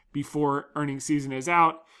think, before earnings season is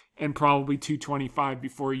out, and probably 225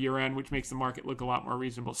 before year end, which makes the market look a lot more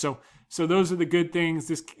reasonable. So those are the good things.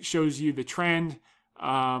 This shows you the trend.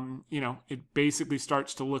 It basically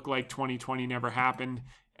starts to look like 2020 never happened,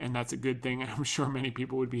 and that's a good thing. And I'm sure many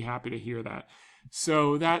people would be happy to hear that.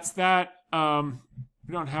 So that's that.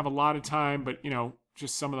 We don't have a lot of time, but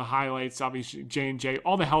just some of the highlights. Obviously, J&J,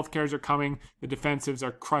 all the healthcares are coming. The defensives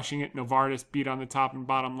are crushing it. Novartis beat on the top and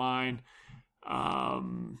bottom line.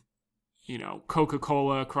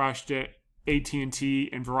 Coca-Cola crushed it. AT&T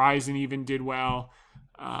and Verizon even did well.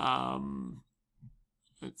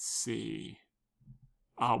 Let's see.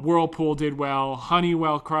 Whirlpool did well.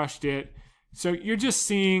 Honeywell crushed it. So you're just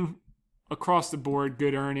seeing across the board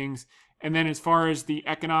good earnings. And then as far as the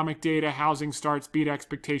economic data, housing starts beat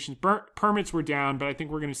expectations. Permits were down, but I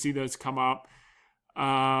think we're going to see those come up.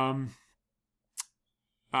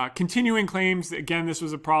 Continuing claims, again, this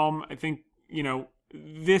was a problem. I think,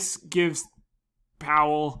 this gives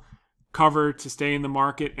Powell cover to stay in the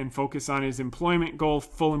market and focus on his employment goal,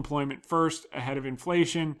 full employment first, ahead of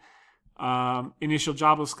inflation. Initial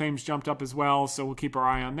jobless claims jumped up as well, so we'll keep our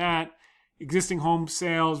eye on that. Existing home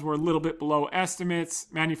sales were a little bit below estimates.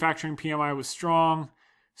 Manufacturing PMI was strong.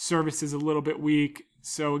 Services a little bit weak.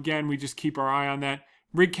 So again, we just keep our eye on that.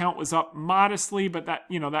 Rig count was up modestly, but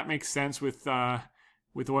that makes sense with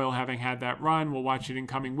oil having had that run. We'll watch it in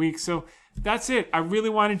coming weeks. So that's it. I really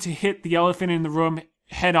wanted to hit the elephant in the room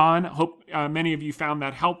head on. Hope many of you found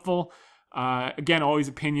that helpful. Again, always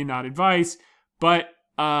opinion, not advice. But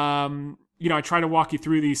I try to walk you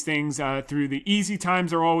through these things. Through the easy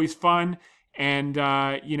times are always fun. And,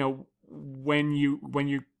 when you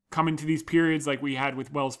come into these periods like we had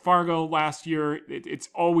with Wells Fargo last year, it's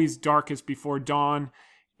always darkest before dawn,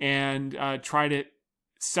 and try to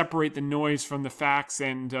separate the noise from the facts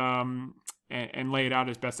and lay it out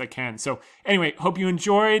as best I can. So anyway, hope you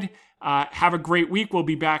enjoyed. Have a great week. We'll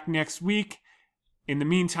be back next week. In the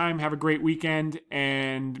meantime, have a great weekend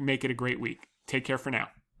and make it a great week. Take care for now.